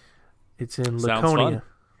 Mm-hmm. It's in Sounds Laconia. fun.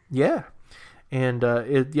 Yeah. And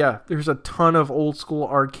there's a ton of old school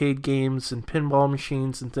arcade games and pinball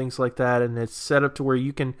machines and things like that, and it's set up to where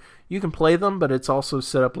you can play them, but it's also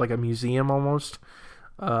set up like a museum almost.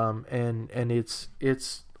 And it's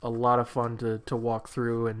a lot of fun to walk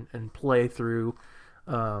through and play through.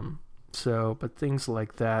 But things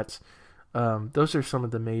like that, those are some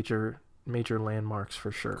of the major landmarks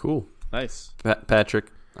for sure. Cool. Nice.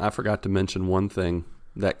 Patrick, I forgot to mention one thing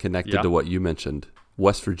that connected to what you mentioned.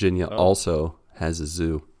 West Virginia also has a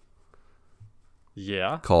zoo.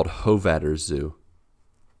 Yeah. Called Hovatter Zoo.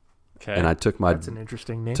 Okay. And I took That's an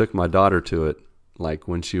interesting name. Took my daughter to it, like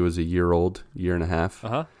when she was a year and a half.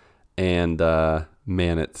 Uh-huh. And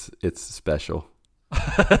man, it's special.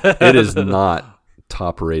 It is not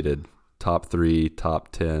top rated, top 3,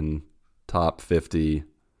 top 10, top 50,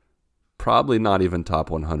 probably not even top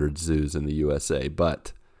 100 zoos in the USA,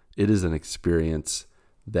 but it is an experience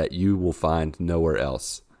that you will find nowhere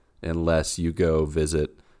else unless you go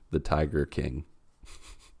visit the Tiger King.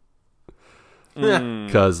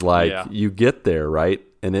 Because you get there, right?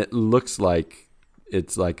 And it looks like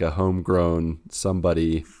it's like a homegrown,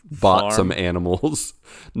 somebody bought some animals.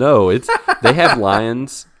 No, they have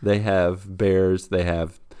lions, they have bears, I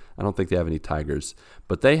don't think they have any tigers,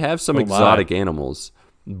 but they have some exotic animals.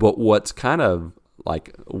 But what's kind of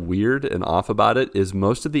like weird and off about it is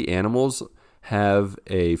most of the animals have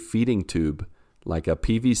a feeding tube, like a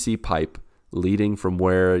PVC pipe leading from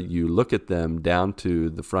where you look at them down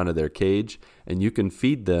to the front of their cage, and you can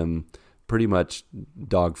feed them pretty much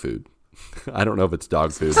dog food. I don't know if it's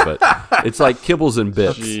dog food, but it's like kibbles and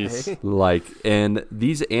bits. Jeez. And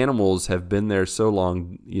these animals have been there so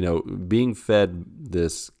long, being fed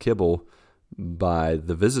this kibble by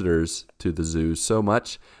the visitors to the zoo so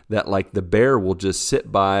much that like the bear will just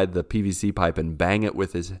sit by the PVC pipe and bang it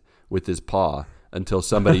with his paw until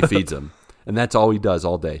somebody feeds him. And that's all he does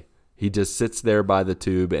all day. He just sits there by the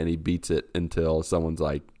tube and he beats it until someone's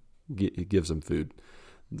like, gives him food.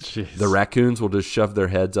 Jeez. The raccoons will just shove their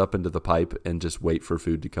heads up into the pipe and just wait for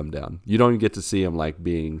food to come down. You don't even get to see them like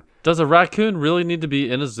being... Does a raccoon really need to be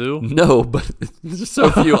in a zoo? No, but there's so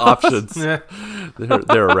few options. There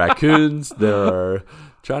are raccoons. There are...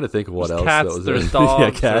 Trying to think of what There's else. Cats, that there's was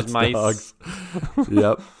dogs, cats, there's mice. Dogs.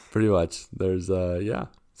 Yep, pretty much. There's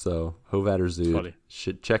So Hovatter Zoo, Funny.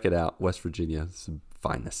 should check it out. West Virginia, it's the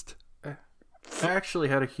finest. I actually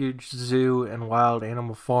had a huge zoo and wild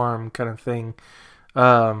animal farm kind of thing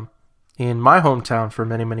in my hometown for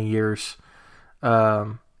many years,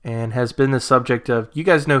 and has been the subject of... You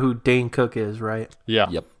guys know who Dane Cook is, right? Yeah.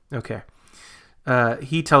 Yep. Okay.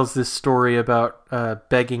 He tells this story about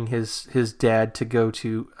begging his dad to go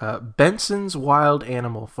to Benson's Wild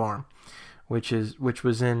Animal Farm, which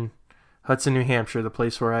was in Hudson, New Hampshire, the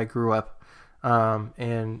place where I grew up,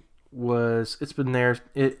 and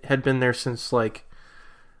it had been there since like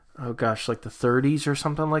the 30s or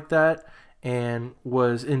something like that, and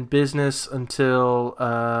was in business until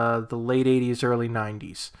the late 80s, early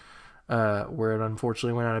 90s, where it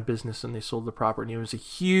unfortunately went out of business and they sold the property. It was a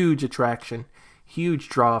huge attraction, huge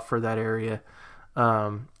draw for that area.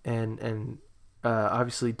 And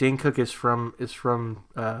obviously Dane Cook is from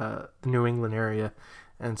the New England area,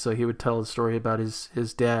 and so he would tell a story about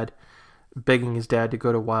his dad begging his dad to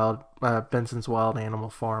go to Benson's Wild Animal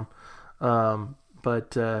Farm.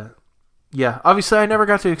 Yeah, obviously I never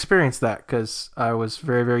got to experience that because I was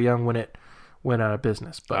very, very young when it went out of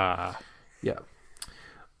business. But yeah,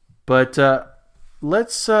 but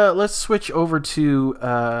let's switch over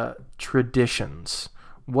to traditions.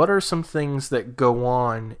 What are some things that go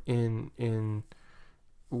on in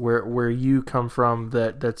where you come from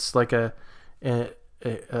that's like an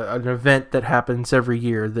event that happens every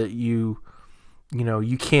year that you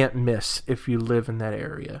can't miss if you live in that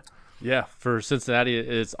area? Yeah, for Cincinnati,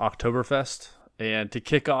 it's Oktoberfest. And to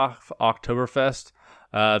kick off Oktoberfest,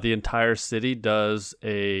 the entire city does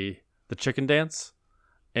the chicken dance.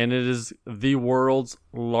 And it is the world's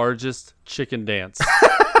largest chicken dance.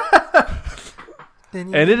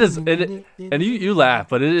 And you laugh,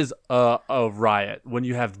 but it is a riot when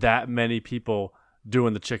you have that many people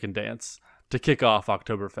doing the chicken dance to kick off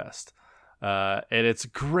Oktoberfest. And it's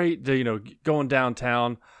great to, going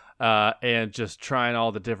downtown and just trying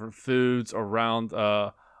all the different foods around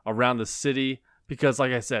the city, because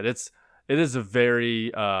like I said, it is a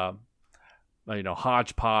very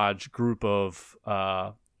hodgepodge group of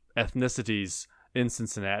ethnicities in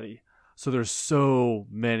Cincinnati. So there's so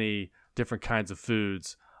many different kinds of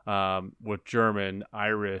foods, with German,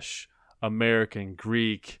 Irish, American,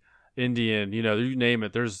 Greek, Indian, you name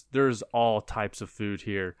it. There's all types of food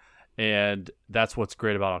here. And that's what's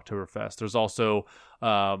great about Oktoberfest. There's also,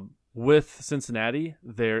 with Cincinnati,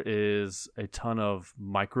 there is a ton of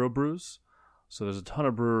microbrews. So there's a ton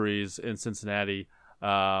of breweries in Cincinnati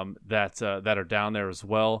that are down there as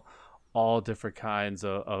well. All different kinds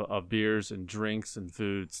of beers and drinks and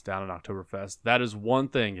foods down in Oktoberfest. That is one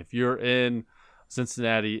thing. If you're in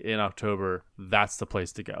Cincinnati in October, that's the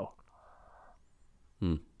place to go.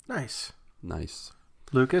 Nice.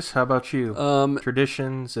 Lucas, how about you?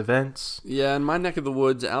 Traditions, events? Yeah, in my neck of the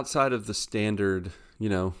woods, outside of the standard,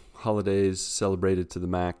 holidays celebrated to the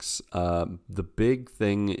max, the big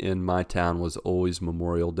thing in my town was always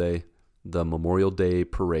Memorial Day, the Memorial Day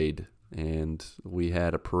parade. And we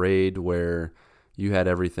had a parade where you had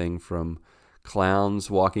everything from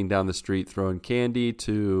clowns walking down the street throwing candy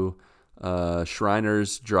to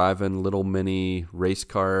Shriners driving little mini race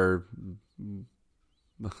car,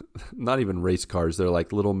 not even race cars, they're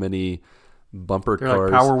like little mini bumper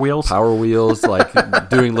cars. Like Power Wheels, like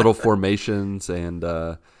doing little formations. And,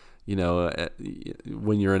 when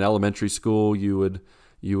you're in elementary school, you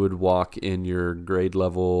would walk in your grade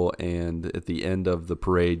level, and at the end of the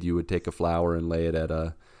parade, you would take a flower and lay it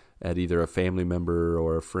at either a family member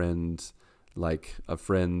or a friend's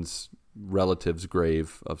relative's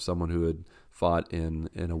grave of someone who had fought in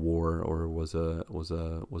a war or was a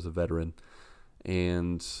veteran.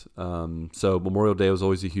 And so Memorial Day was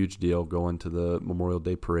always a huge deal, going to the Memorial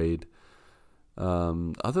Day parade.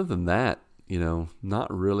 Other than that,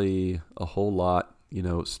 not really a whole lot.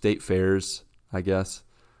 State fairs, I guess.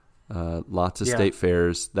 Lots of state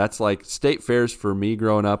fairs. That's like state fairs for me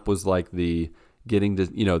growing up was like the getting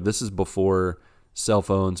to, this is before cell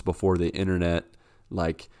phones, before the internet.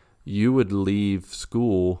 Like you would leave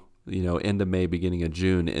school, end of May, beginning of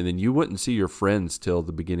June, and then you wouldn't see your friends till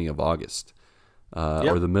the beginning of August,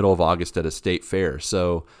 or the middle of August at a state fair.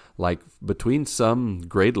 So like between some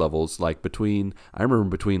grade levels, I remember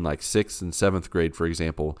between like 6th and 7th grade, for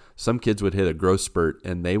example, some kids would hit a growth spurt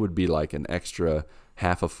and they would be like an extra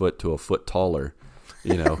half a foot to a foot taller.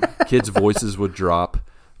 Kids' voices would drop.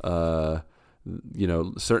 Certain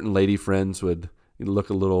lady friends would look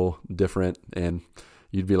a little different, and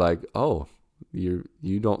you'd be like, "Oh,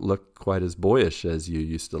 you don't look quite as boyish as you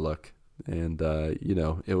used to look." And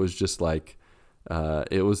it was just like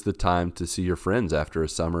it was the time to see your friends after a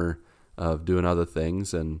summer of doing other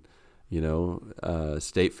things. And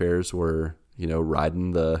state fairs were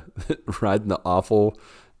riding the awful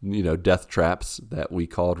death traps that we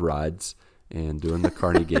called rides, and doing the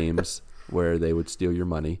carny games where they would steal your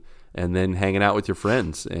money, and then hanging out with your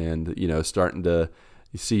friends and, starting to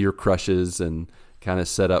see your crushes and kind of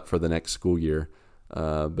set up for the next school year.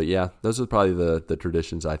 But yeah, those are probably the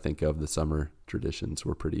traditions I think of. The summer traditions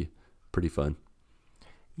were pretty fun.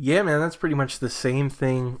 Yeah, man, that's pretty much the same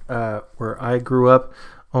thing where I grew up.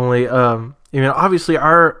 Only, obviously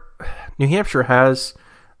our New Hampshire has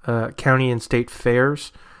county and state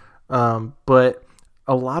fairs. But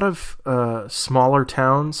a lot of smaller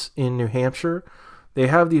towns in New Hampshire, they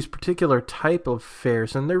have these particular type of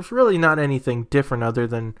fairs, and there's really not anything different other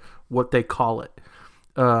than what they call it.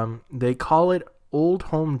 They call it Old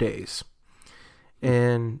Home Days.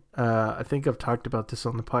 And I think I've talked about this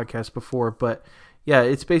on the podcast before, but yeah,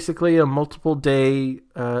 it's basically a multiple day,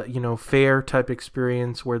 fair type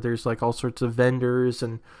experience where there's like all sorts of vendors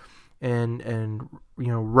and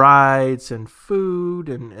rides and food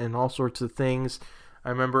and all sorts of things. I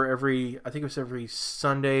remember every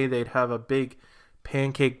Sunday they'd have a big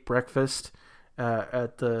pancake breakfast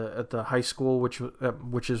at the high school,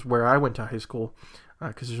 which is where I went to high school,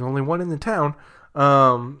 because there's only one in the town.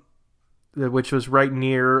 Which was right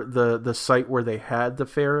near the site where they had the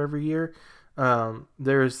fair every year.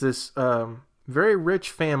 There's this very rich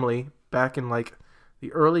family back in like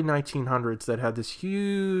the early 1900s that had this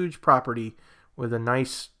huge property with a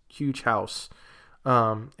nice huge house.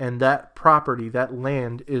 And that property, that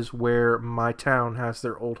land, is where my town has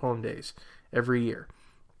their Old Home Days every year.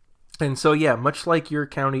 And so, yeah, much like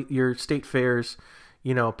your state fairs,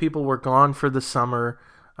 people were gone for the summer.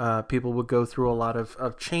 People would go through a lot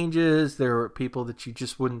of changes. There were people that you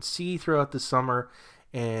just wouldn't see throughout the summer,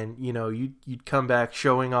 and you'd come back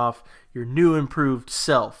showing off your new improved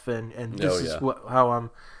self, and this is how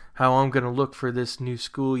I'm going to look for this new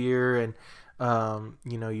school year, and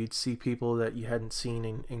you'd see people that you hadn't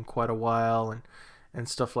seen in quite a while, and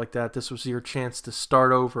stuff like that. This was your chance to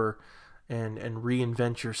start over and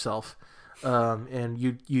reinvent yourself, and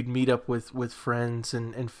you'd meet up with friends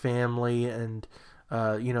and family, and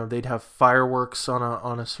they'd have fireworks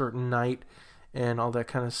on a certain night and all that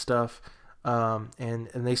kind of stuff. And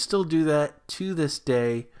they still do that to this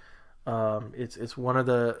day. It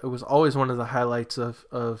was always one of the highlights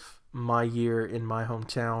of my year in my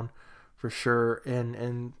hometown, for sure.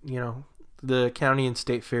 And the county and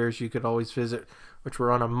state fairs you could always visit, which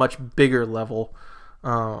were on a much bigger level,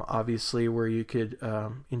 obviously, where you could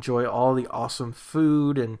enjoy all the awesome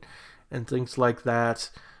food and things like that.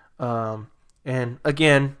 And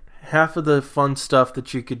again, half of the fun stuff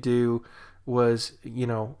that you could do was,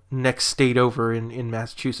 next state over in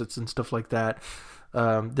Massachusetts and stuff like that.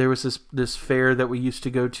 There was this fair that we used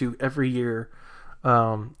to go to every year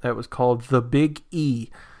that was called the Big E.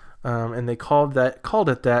 And they called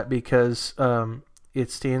it that because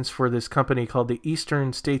it stands for this company called the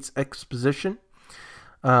Eastern States Exposition.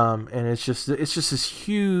 And it's just this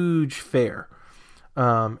huge fair.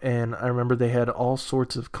 And I remember they had all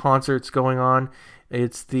sorts of concerts going on.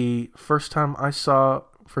 It's the first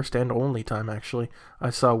and only time actually, I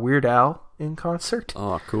saw Weird Al in concert.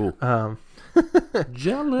 Oh, cool.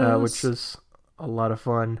 Jealous. Which was a lot of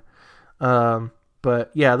fun.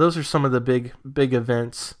 But yeah, those are some of the big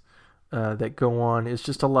events that go on. It's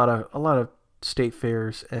just a lot of state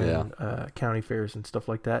fairs and county fairs and stuff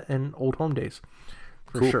like that, and Old Home Days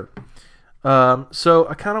for sure. So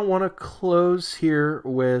I kind of want to close here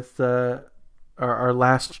with our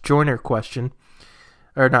last joiner question,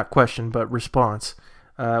 or not question, but response,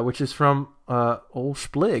 which is from old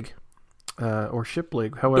Splig, or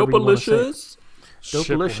Shiplig, however you want to say it.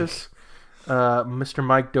 Dopalicious. Mr.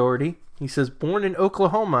 Mike Doherty. He says, born in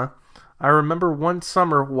Oklahoma, I remember one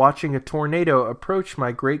summer watching a tornado approach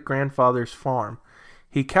my great-grandfather's farm.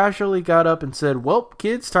 He casually got up and said, well,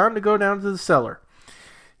 kids, time to go down to the cellar.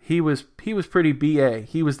 He was pretty BA.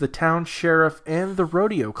 He was the town sheriff and the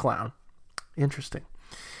rodeo clown. Interesting.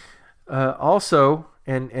 Also,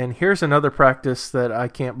 and here's another practice that I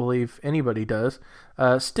can't believe anybody does,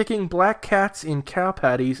 sticking black cats in cow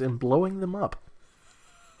patties and blowing them up.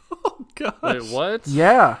 Oh, gosh. Wait, what?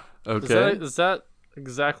 Yeah. Okay. Is that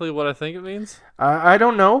exactly what I think it means? I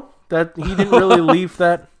don't know. That he didn't really leave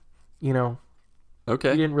that,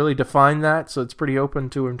 Okay. He didn't really define that, so it's pretty open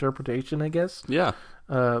to interpretation, I guess. Yeah.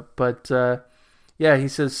 Yeah, he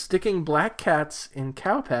says sticking black cats in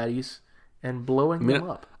cow patties and blowing them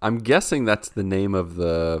up. I'm guessing that's the name of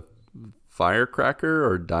the firecracker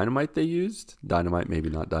or dynamite they used. Dynamite, maybe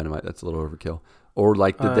not dynamite. That's a little overkill. Or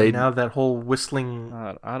like now that whole whistling.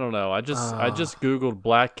 I don't know. I just googled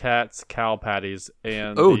black cats cow patties,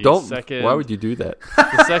 and why would you do that?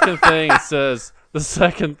 The second thing it says the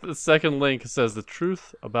second link says the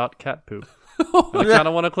truth about cat poop. I kind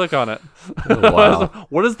of want to click on it. Oh, wow.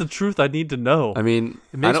 What is the truth I need to know? I mean,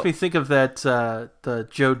 it makes me think of that the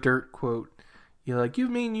Joe Dirt quote. You're like, you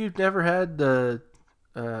mean you've never had the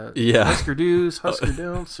Husker Do's, Husker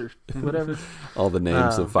Don'ts, or whatever. All the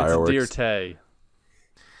names of fireworks. It's Deer Tay.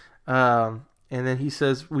 And then he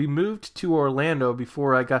says, we moved to Orlando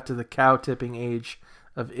before I got to the cow tipping age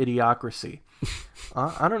of idiocracy.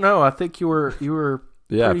 I don't know. I think you were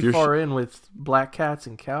pretty far in with black cats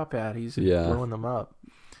and cow patties and blowing them up.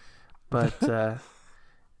 But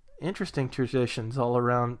interesting traditions all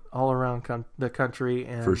around the country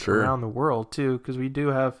and For sure. around the world too, because we do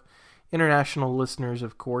have international listeners,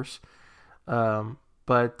 of course.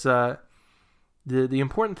 But the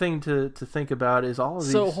important thing to think about is all of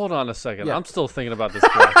these. So hold on a second. Yeah. I'm still thinking about this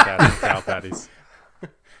black cat and cow patties.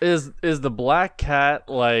 Is the black cat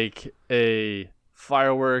like a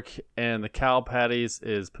firework and the cow patties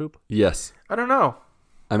is poop? Yes. I don't know.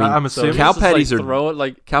 I mean, I'm So assuming cow it's just, patties like, are throw it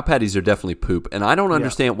like cow patties are definitely poop, and I don't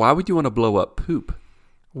understand why would you want to blow up poop?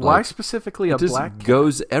 why like, specifically a It just black cat?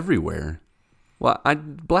 goes everywhere. Well,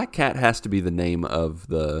 black cat has to be the name of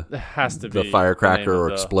the it has to the be firecracker the name of or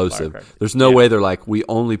the explosive. firecracker. There's no Yeah. way they're like, we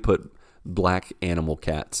only put black animal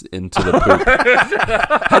cats into the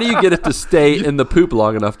poop. How do you get it to stay in the poop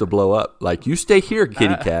long enough to blow up? Like, you stay here,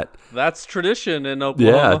 kitty cat. That's tradition in Yeah,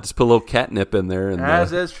 Oklahoma. just put a little catnip in there, and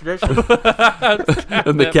As is tradition.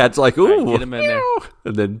 and the cat's like, All right, ooh, get him in there. meow.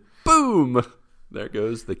 And then boom, there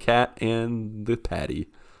goes the cat and the patty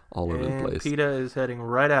all over the And place. PETA is heading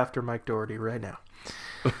right after Mike Doherty right now.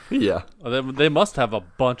 Yeah, Oh, they must have a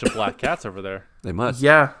bunch of black cats over there. they must.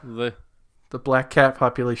 Yeah, They, the black cat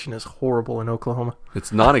population is horrible in Oklahoma.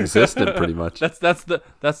 It's non-existent, pretty much. that's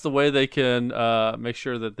the way they can make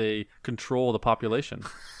sure that they control the population.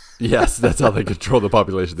 Yes, that's how they control the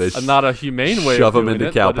population. They Not a humane way. shove of them doing into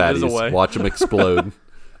it, cow but it is a patties, way. watch them explode.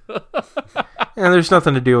 And there's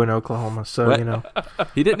nothing to do in Oklahoma, so What? you know.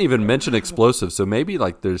 He didn't even mention explosives, so maybe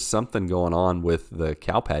like there's something going on with the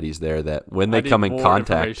cow patties there that when I they need come in more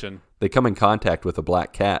contact, information. they come in contact with a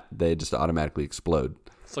black cat, they just automatically explode.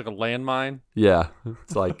 It's like a landmine Yeah,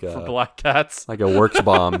 it's like for black cats. like a works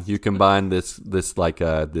bomb. You combine this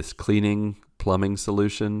cleaning plumbing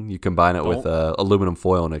solution. You combine it with aluminum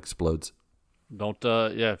foil and it explodes. Don't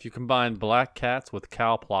if you combine black cats with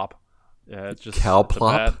cow plop, yeah, it's just Cow it's a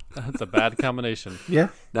plop? bad- It's a bad combination. Yeah.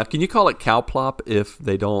 Now, can you call it cow plop if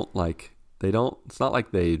they don't? It's not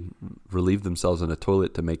like they relieve themselves in a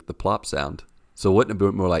toilet to make the plop sound. So wouldn't it be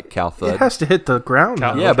more like cow It thud? has to hit the ground.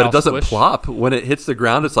 Cow- though. Yeah, but cow it doesn't squish? plop. When it hits the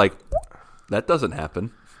ground, it's like, that doesn't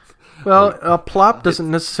happen. Well, a plop doesn't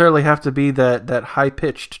necessarily have to be that high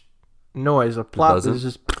pitched noise. A plop doesn't? is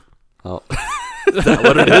just Oh. Is that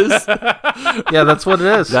what it is? yeah, that's what it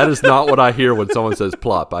is. That is not what I hear when someone says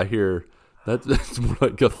plop. I hear that's more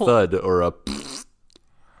like a thud or a.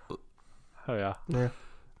 Oh yeah. Yeah.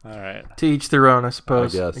 All right. To each their own, I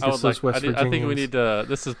suppose. I guess. those West I think we Virginians- need to.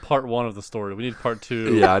 This is part one of the story. We need part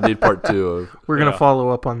two. Yeah, I need part 2 of. We're gonna Yeah. follow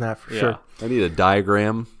up on that for Yeah. sure. I need a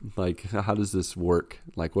diagram. Like, how does this work?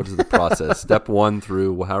 Like, what is the process? Step 1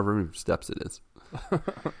 through however many steps it is.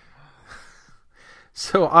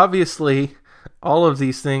 So obviously, all of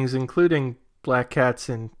these things, including black cats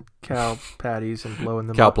and cow patties and blowing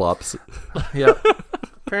them Cow up. plops, Yeah.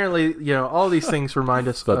 Apparently, all these things remind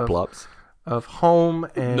us thud of, plops. of home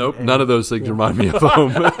and Nope, and- none of those things remind me of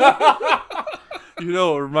home. You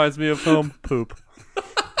know, it reminds me of home poop.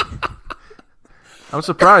 I'm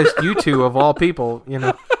surprised you two of all people,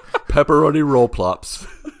 Pepperoni roll plops.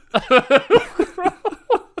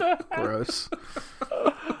 gross.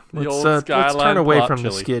 The Let's, old let's Skyline turn away plop from the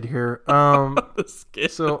chili. skid here.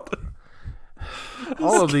 So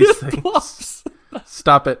all of these things.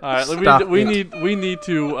 Stop it. All right, Stop we it. need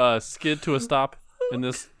to skid to a stop in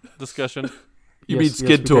this discussion. You Yes, mean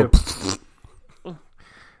yes, skid we to do.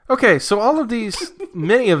 Okay, so all of these,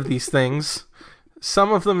 many of these things,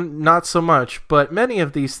 some of them not so much, but many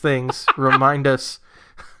of these things remind us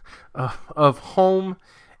of home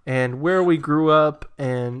and where we grew up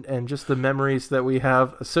and just the memories that we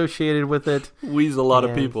have associated with it. wheeze a lot of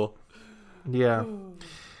And- people. Yeah.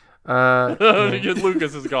 Because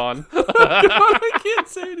Lucas is gone. I can't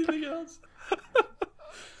say anything else.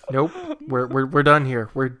 Nope. We're done here.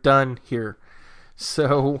 We're done here.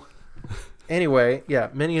 So anyway, yeah,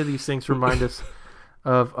 many of these things remind us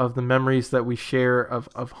of the memories that we share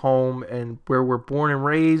of home and where we're born and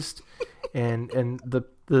raised and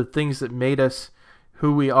the things that made us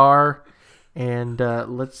who we are. And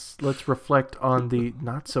let's reflect on the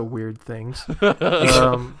not so weird things.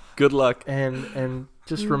 Good luck. And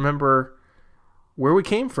just remember where we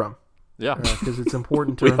came from. Yeah. Because it's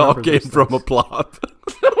important to We remember all came those from things. a plop.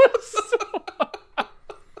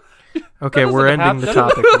 Okay, we're ending the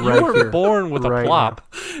topic You right were here. born with a Right plop.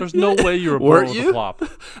 There's no way you were Weren't born with you? a plop.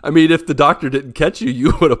 I mean, if the doctor didn't catch you,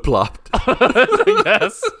 you would have plopped.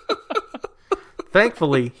 Yes.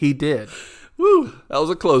 Thankfully, he did. Woo! That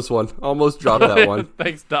was a close one. Almost dropped that one.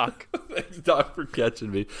 Thanks, Doc. Thanks, Doc, for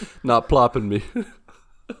catching me, not plopping me.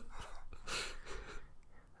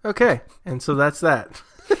 Okay, and so that's that.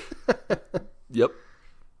 Yep.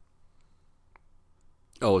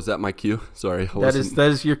 Oh, is that my cue? Sorry. That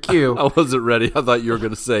is your cue. I wasn't ready. I thought you were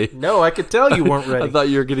going to say. No, I could tell you weren't ready. I thought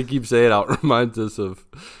you were going to keep saying out. Reminds us of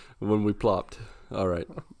when we plopped. All right.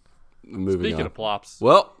 Moving Speaking on. of plops.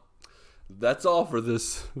 Well, that's all for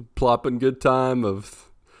this plopping good time of.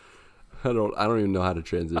 I don't even know how to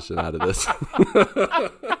transition out of this.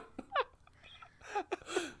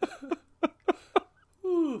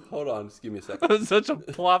 Ooh, hold on, just give me a second. Such a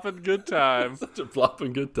plopping good time. Such a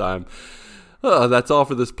plopping good time. That's all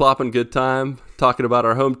for this plopping good time. Talking about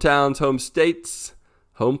our hometowns, home states,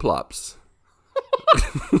 home plops.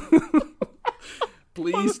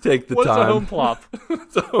 Please take the What's time. What's a home plop?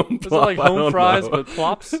 It's a home Is it plop. like home fries but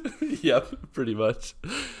plops? Yep, pretty much.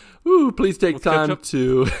 Ooh, please take With time ketchup?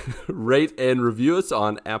 to rate and review us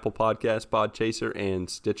on Apple Podcasts, Podchaser, and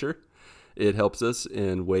Stitcher. It helps us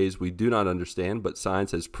in ways we do not understand, but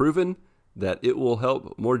science has proven that it will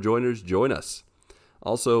help more joiners join us.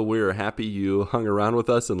 Also, we're happy you hung around with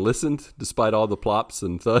us and listened, despite all the plops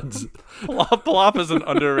and thuds. Plop is an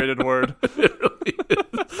underrated word. It really is.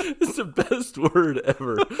 It's the best word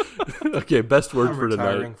ever. Okay, best word I'm for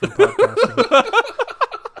retiring tonight. from podcasting.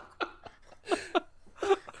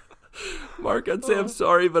 Mark, I'd say I'm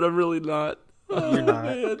sorry, but I'm really not. You're not.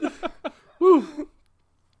 Man. Woo.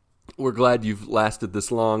 We're glad you've lasted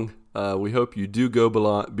this long. We hope you do go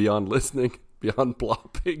beyond listening, beyond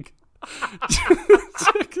plopping.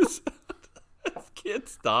 Check us out. I can't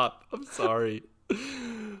stop. I'm sorry.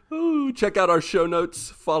 Ooh, check out our show notes.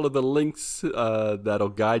 Follow the links that'll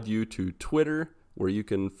guide you to Twitter, where you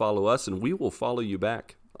can follow us, and we will follow you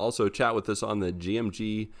back. Also, chat with us on the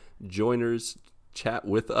GMG Joiners. Chat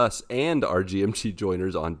with us and our GMG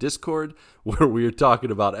Joiners on Discord, where we are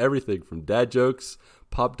talking about everything from dad jokes,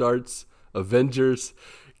 Pop Darts, Avengers,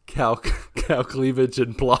 cow cleavage,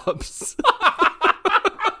 and plops.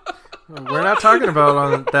 We're not talking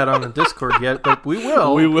about that on the Discord yet, but we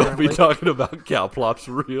will. We will apparently. be talking about cow plops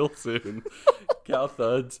real soon. Cow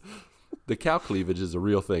thuds. The cow cleavage is a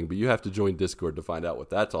real thing, but you have to join Discord to find out what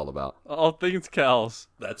that's all about. All things cows.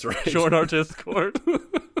 That's right. Join our Discord.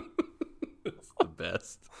 It's the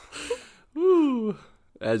best. Woo.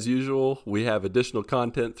 As usual, we have additional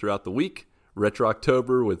content throughout the week. Retro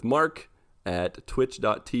October with Mark at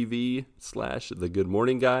twitch.tv/The Good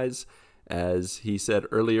Morning Guys. As he said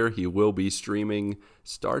earlier, he will be streaming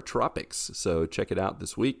Star Tropics, so check it out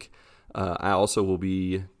this week. I also will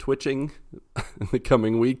be twitching in the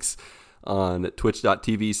coming weeks on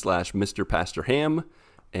twitch.tv/Mr. Pastor Ham.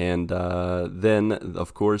 And then,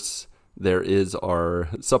 of course, there is our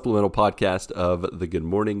supplemental podcast of of Good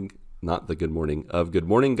Morning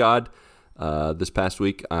God. This past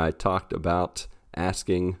week, I talked about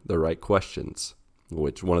asking the right questions,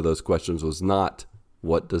 which one of those questions was not,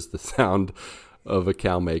 what does the sound of a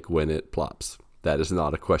cow make when it plops? That is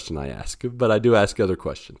not a question I ask, but I do ask other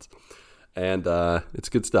questions. And it's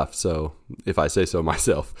good stuff. So if I say so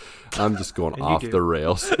myself, I'm just going off the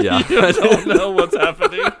rails. Yeah. I don't know what's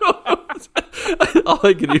happening. All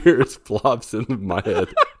I can hear is plops in my head.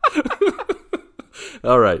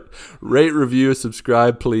 All right. Rate, review,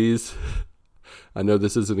 subscribe, please. I know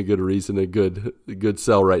this isn't a good reason, a good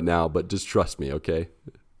sell right now, but just trust me, okay?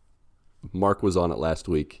 Mark was on it last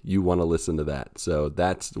week. You want to listen to that. So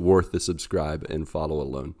that's worth the subscribe and follow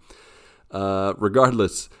alone.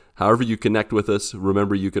 Regardless, however you connect with us,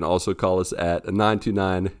 remember you can also call us at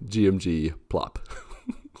 929-GMG-PLOP.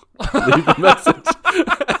 Leave a message,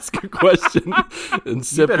 ask a question, and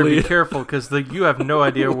You better simply be careful because you have no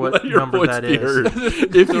idea what let your number voice that be is. heard.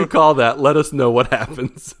 If you call that, let us know what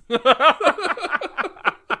happens.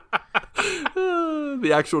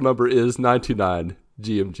 The actual number is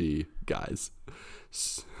 929-GMG, guys.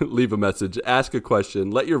 Leave a message, ask a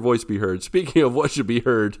question, let your voice be heard. Speaking of what should be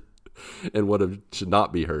heard and what should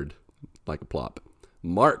not be heard, like a plop.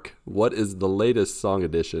 Mark, what is the latest song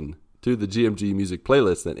addition to the GMG music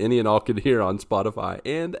playlist that any and all can hear on Spotify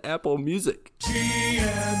and Apple Music?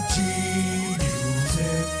 GMG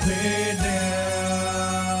Music Playlist.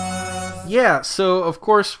 Yeah, so of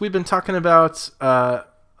course we've been talking about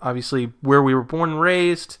obviously where we were born and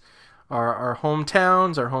raised, our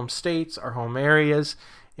hometowns, our home states, our home areas,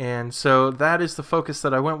 and so that is the focus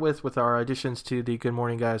that I went with our additions to the Good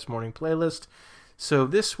Morning Guys morning playlist. So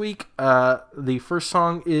this week, the first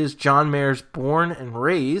song is John Mayer's Born and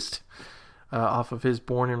Raised, off of his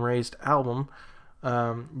Born and Raised album.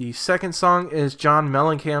 The second song is John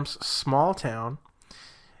Mellencamp's Small Town.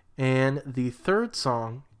 And the third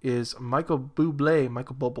song is Michael Bublé's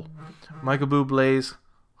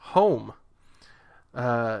Home,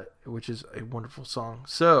 which is a wonderful song.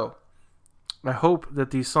 So I hope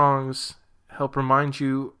that these songs help remind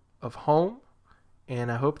you of home and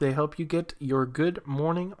I hope they help you get your good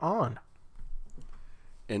morning on.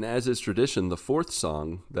 And as is tradition, the fourth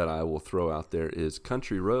song that I will throw out there is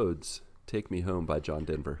Country Roads, Take Me Home by John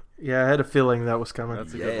Denver. Yeah, I had a feeling that was coming.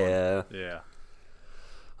 That's a good one. Yeah.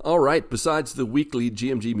 All right, besides the weekly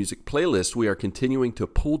GMG music playlist, we are continuing to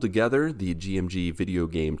pull together the GMG video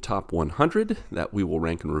game top 100 that we will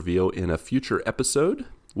rank and reveal in a future episode.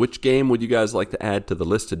 Which game would you guys like to add to the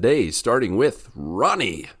list today, starting with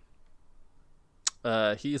Ronnie?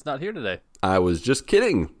 He is not here today. I was just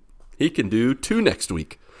kidding. He can do 2 next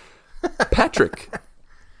week. Patrick.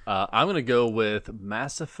 I'm going to go with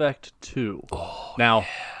Mass Effect 2. Now,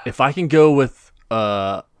 if I can go with,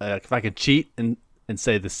 if I could cheat and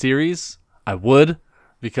say the series, I would,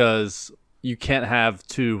 because you can't have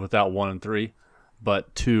 2 without 1 and 3,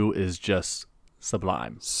 but 2 is just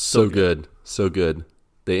sublime. So good. So good.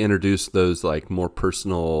 They introduced those like more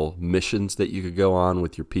personal missions that you could go on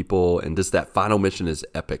with your people, and just that final mission is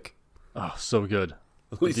epic. Oh, so good.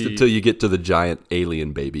 At least until you get to the giant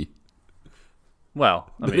alien baby.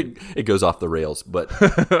 Well, I mean, it goes off the rails, but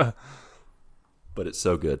but it's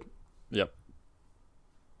so good. Yep.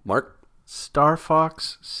 Mark? Star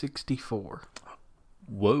Fox 64.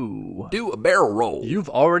 Whoa. Do a barrel roll. You've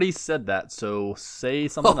already said that, so say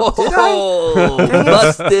something else. Oh,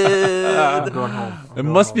 busted. I'm going home. It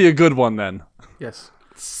must be a good one then. Yes.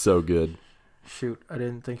 So good. Shoot, I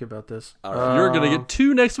didn't think about this. You're going to get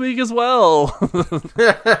 2 next week as well.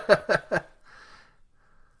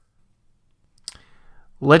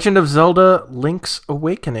 Legend of Zelda Link's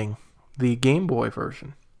Awakening, the Game Boy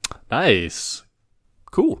version. Nice.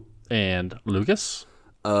 Cool. And Lucas?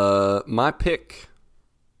 My pick,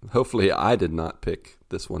 hopefully I did not pick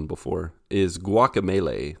this one before, is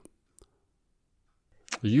Guacamelee.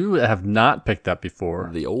 You have not picked that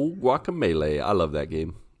before. The old Guacamelee. I love that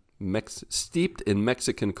game. Steeped in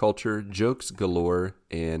Mexican culture, jokes galore,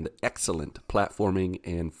 and excellent platforming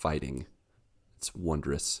and fighting. It's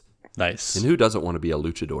wondrous. Nice. And who doesn't want to be a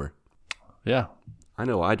luchador? Yeah. I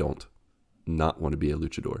know I don't not want to be a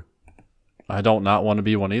luchador. I don't not want to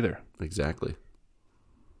be one either. Exactly.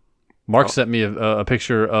 Mark sent me a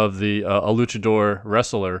picture of a luchador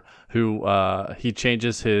wrestler who he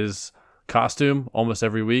changes his costume almost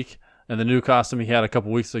every week. And the new costume he had a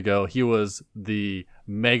couple weeks ago, he was the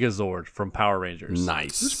Megazord from Power Rangers.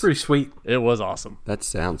 Nice. It's pretty sweet. It was awesome. That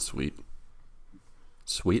sounds sweet.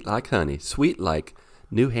 Sweet like honey. Sweet like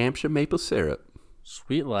New Hampshire maple syrup.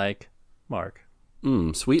 Sweet like Mark.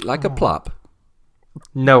 Sweet like a plop.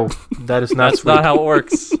 No, that is not That's sweet. not how it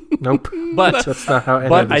works. Nope. But That's not how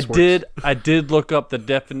any of this works. I did look up the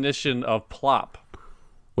definition of plop.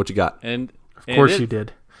 What you got? And Of course you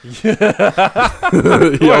did.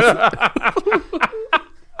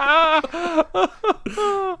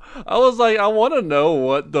 I was like, I want to know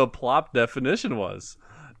what the plop definition was.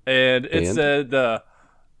 And it said the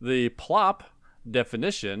plop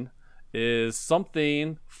definition is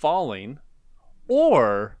something falling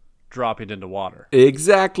or dropping into water.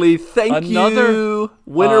 Exactly. Thank you.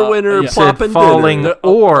 Winner, yeah. plop Said and falling dinner.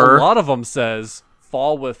 or a lot of them says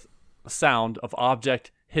fall with sound of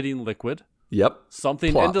object hitting liquid, Yep.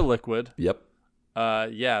 something Plop. into liquid. Yep.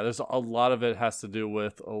 Yeah, there's a lot of it has to do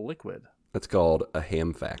with a liquid. That's called a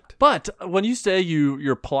ham fact. But when you say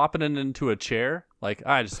you're plopping it into a chair, like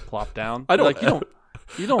I just plop down. I don't- like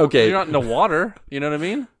you don't. Okay. You're not in the water. You know what I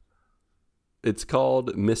mean? It's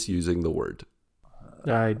called misusing the word.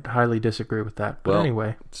 I highly disagree with that. But Well,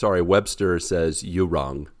 anyway, Sorry, Webster says you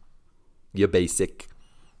wrong. You basic.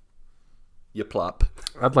 You plop.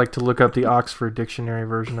 I'd like to look up the Oxford Dictionary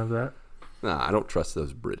version of that. Nah, I don't trust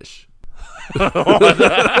those British.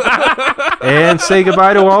 And say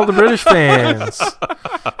goodbye to all the British fans.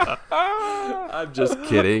 I'm just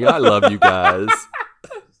kidding. I love you guys.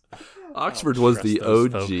 Oxford was trust the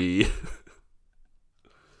those OG.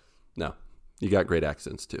 No, you got great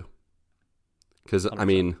accents too. Because I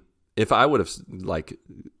mean, if I would have like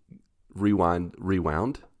rewinded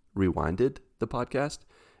the podcast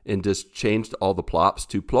and just changed all the plops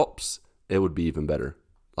to plops, it would be even better.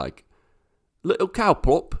 Like little cow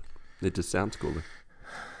plop. It just sounds cooler.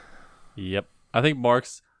 Yep. I think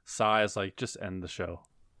Mark's sigh is like just end the show.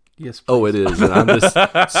 Yes, please. Oh, it is, and I'm just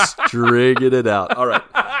stringing it out. All right.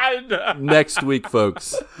 Next week,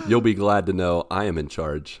 folks, you'll be glad to know I am in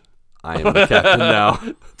charge. I am the captain now.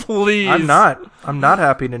 Please. I'm not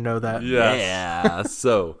happy to know that. Yes. Yeah.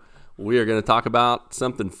 So we are going to talk about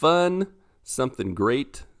something fun, something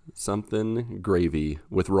great, something gravy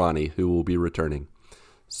with Ronnie, who will be returning.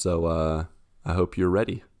 So I hope you're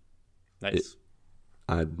ready. Nice.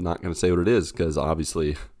 I'm not going to say what it is because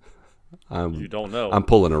obviously You don't know. I'm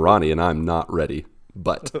pulling a Ronnie and I'm not ready,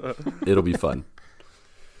 but it'll be fun.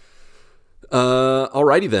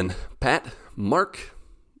 Alrighty then. Pat, Mark,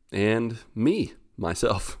 and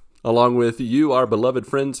myself, along with you, our beloved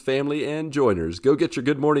friends, family, and joiners. Go get your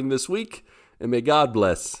good morning this week, and may God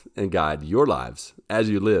bless and guide your lives as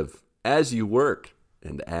you live, as you work,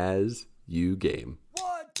 and as you game.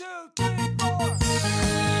 1, 2, 3, 4.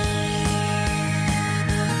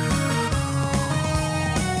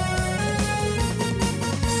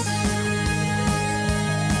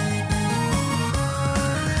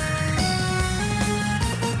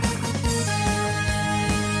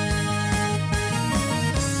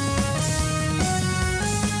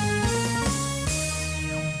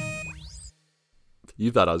 You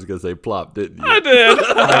thought I was going to say plop, didn't you? I did.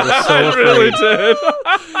 I really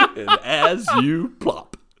did. And as you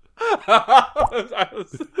plop.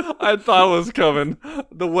 I thought it was coming.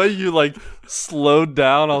 The way you slowed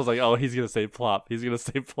down, I was like, "Oh, he's gonna say plop. He's gonna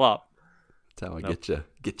say plop." That's how I get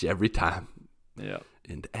you every time. Yeah.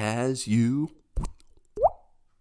 And as you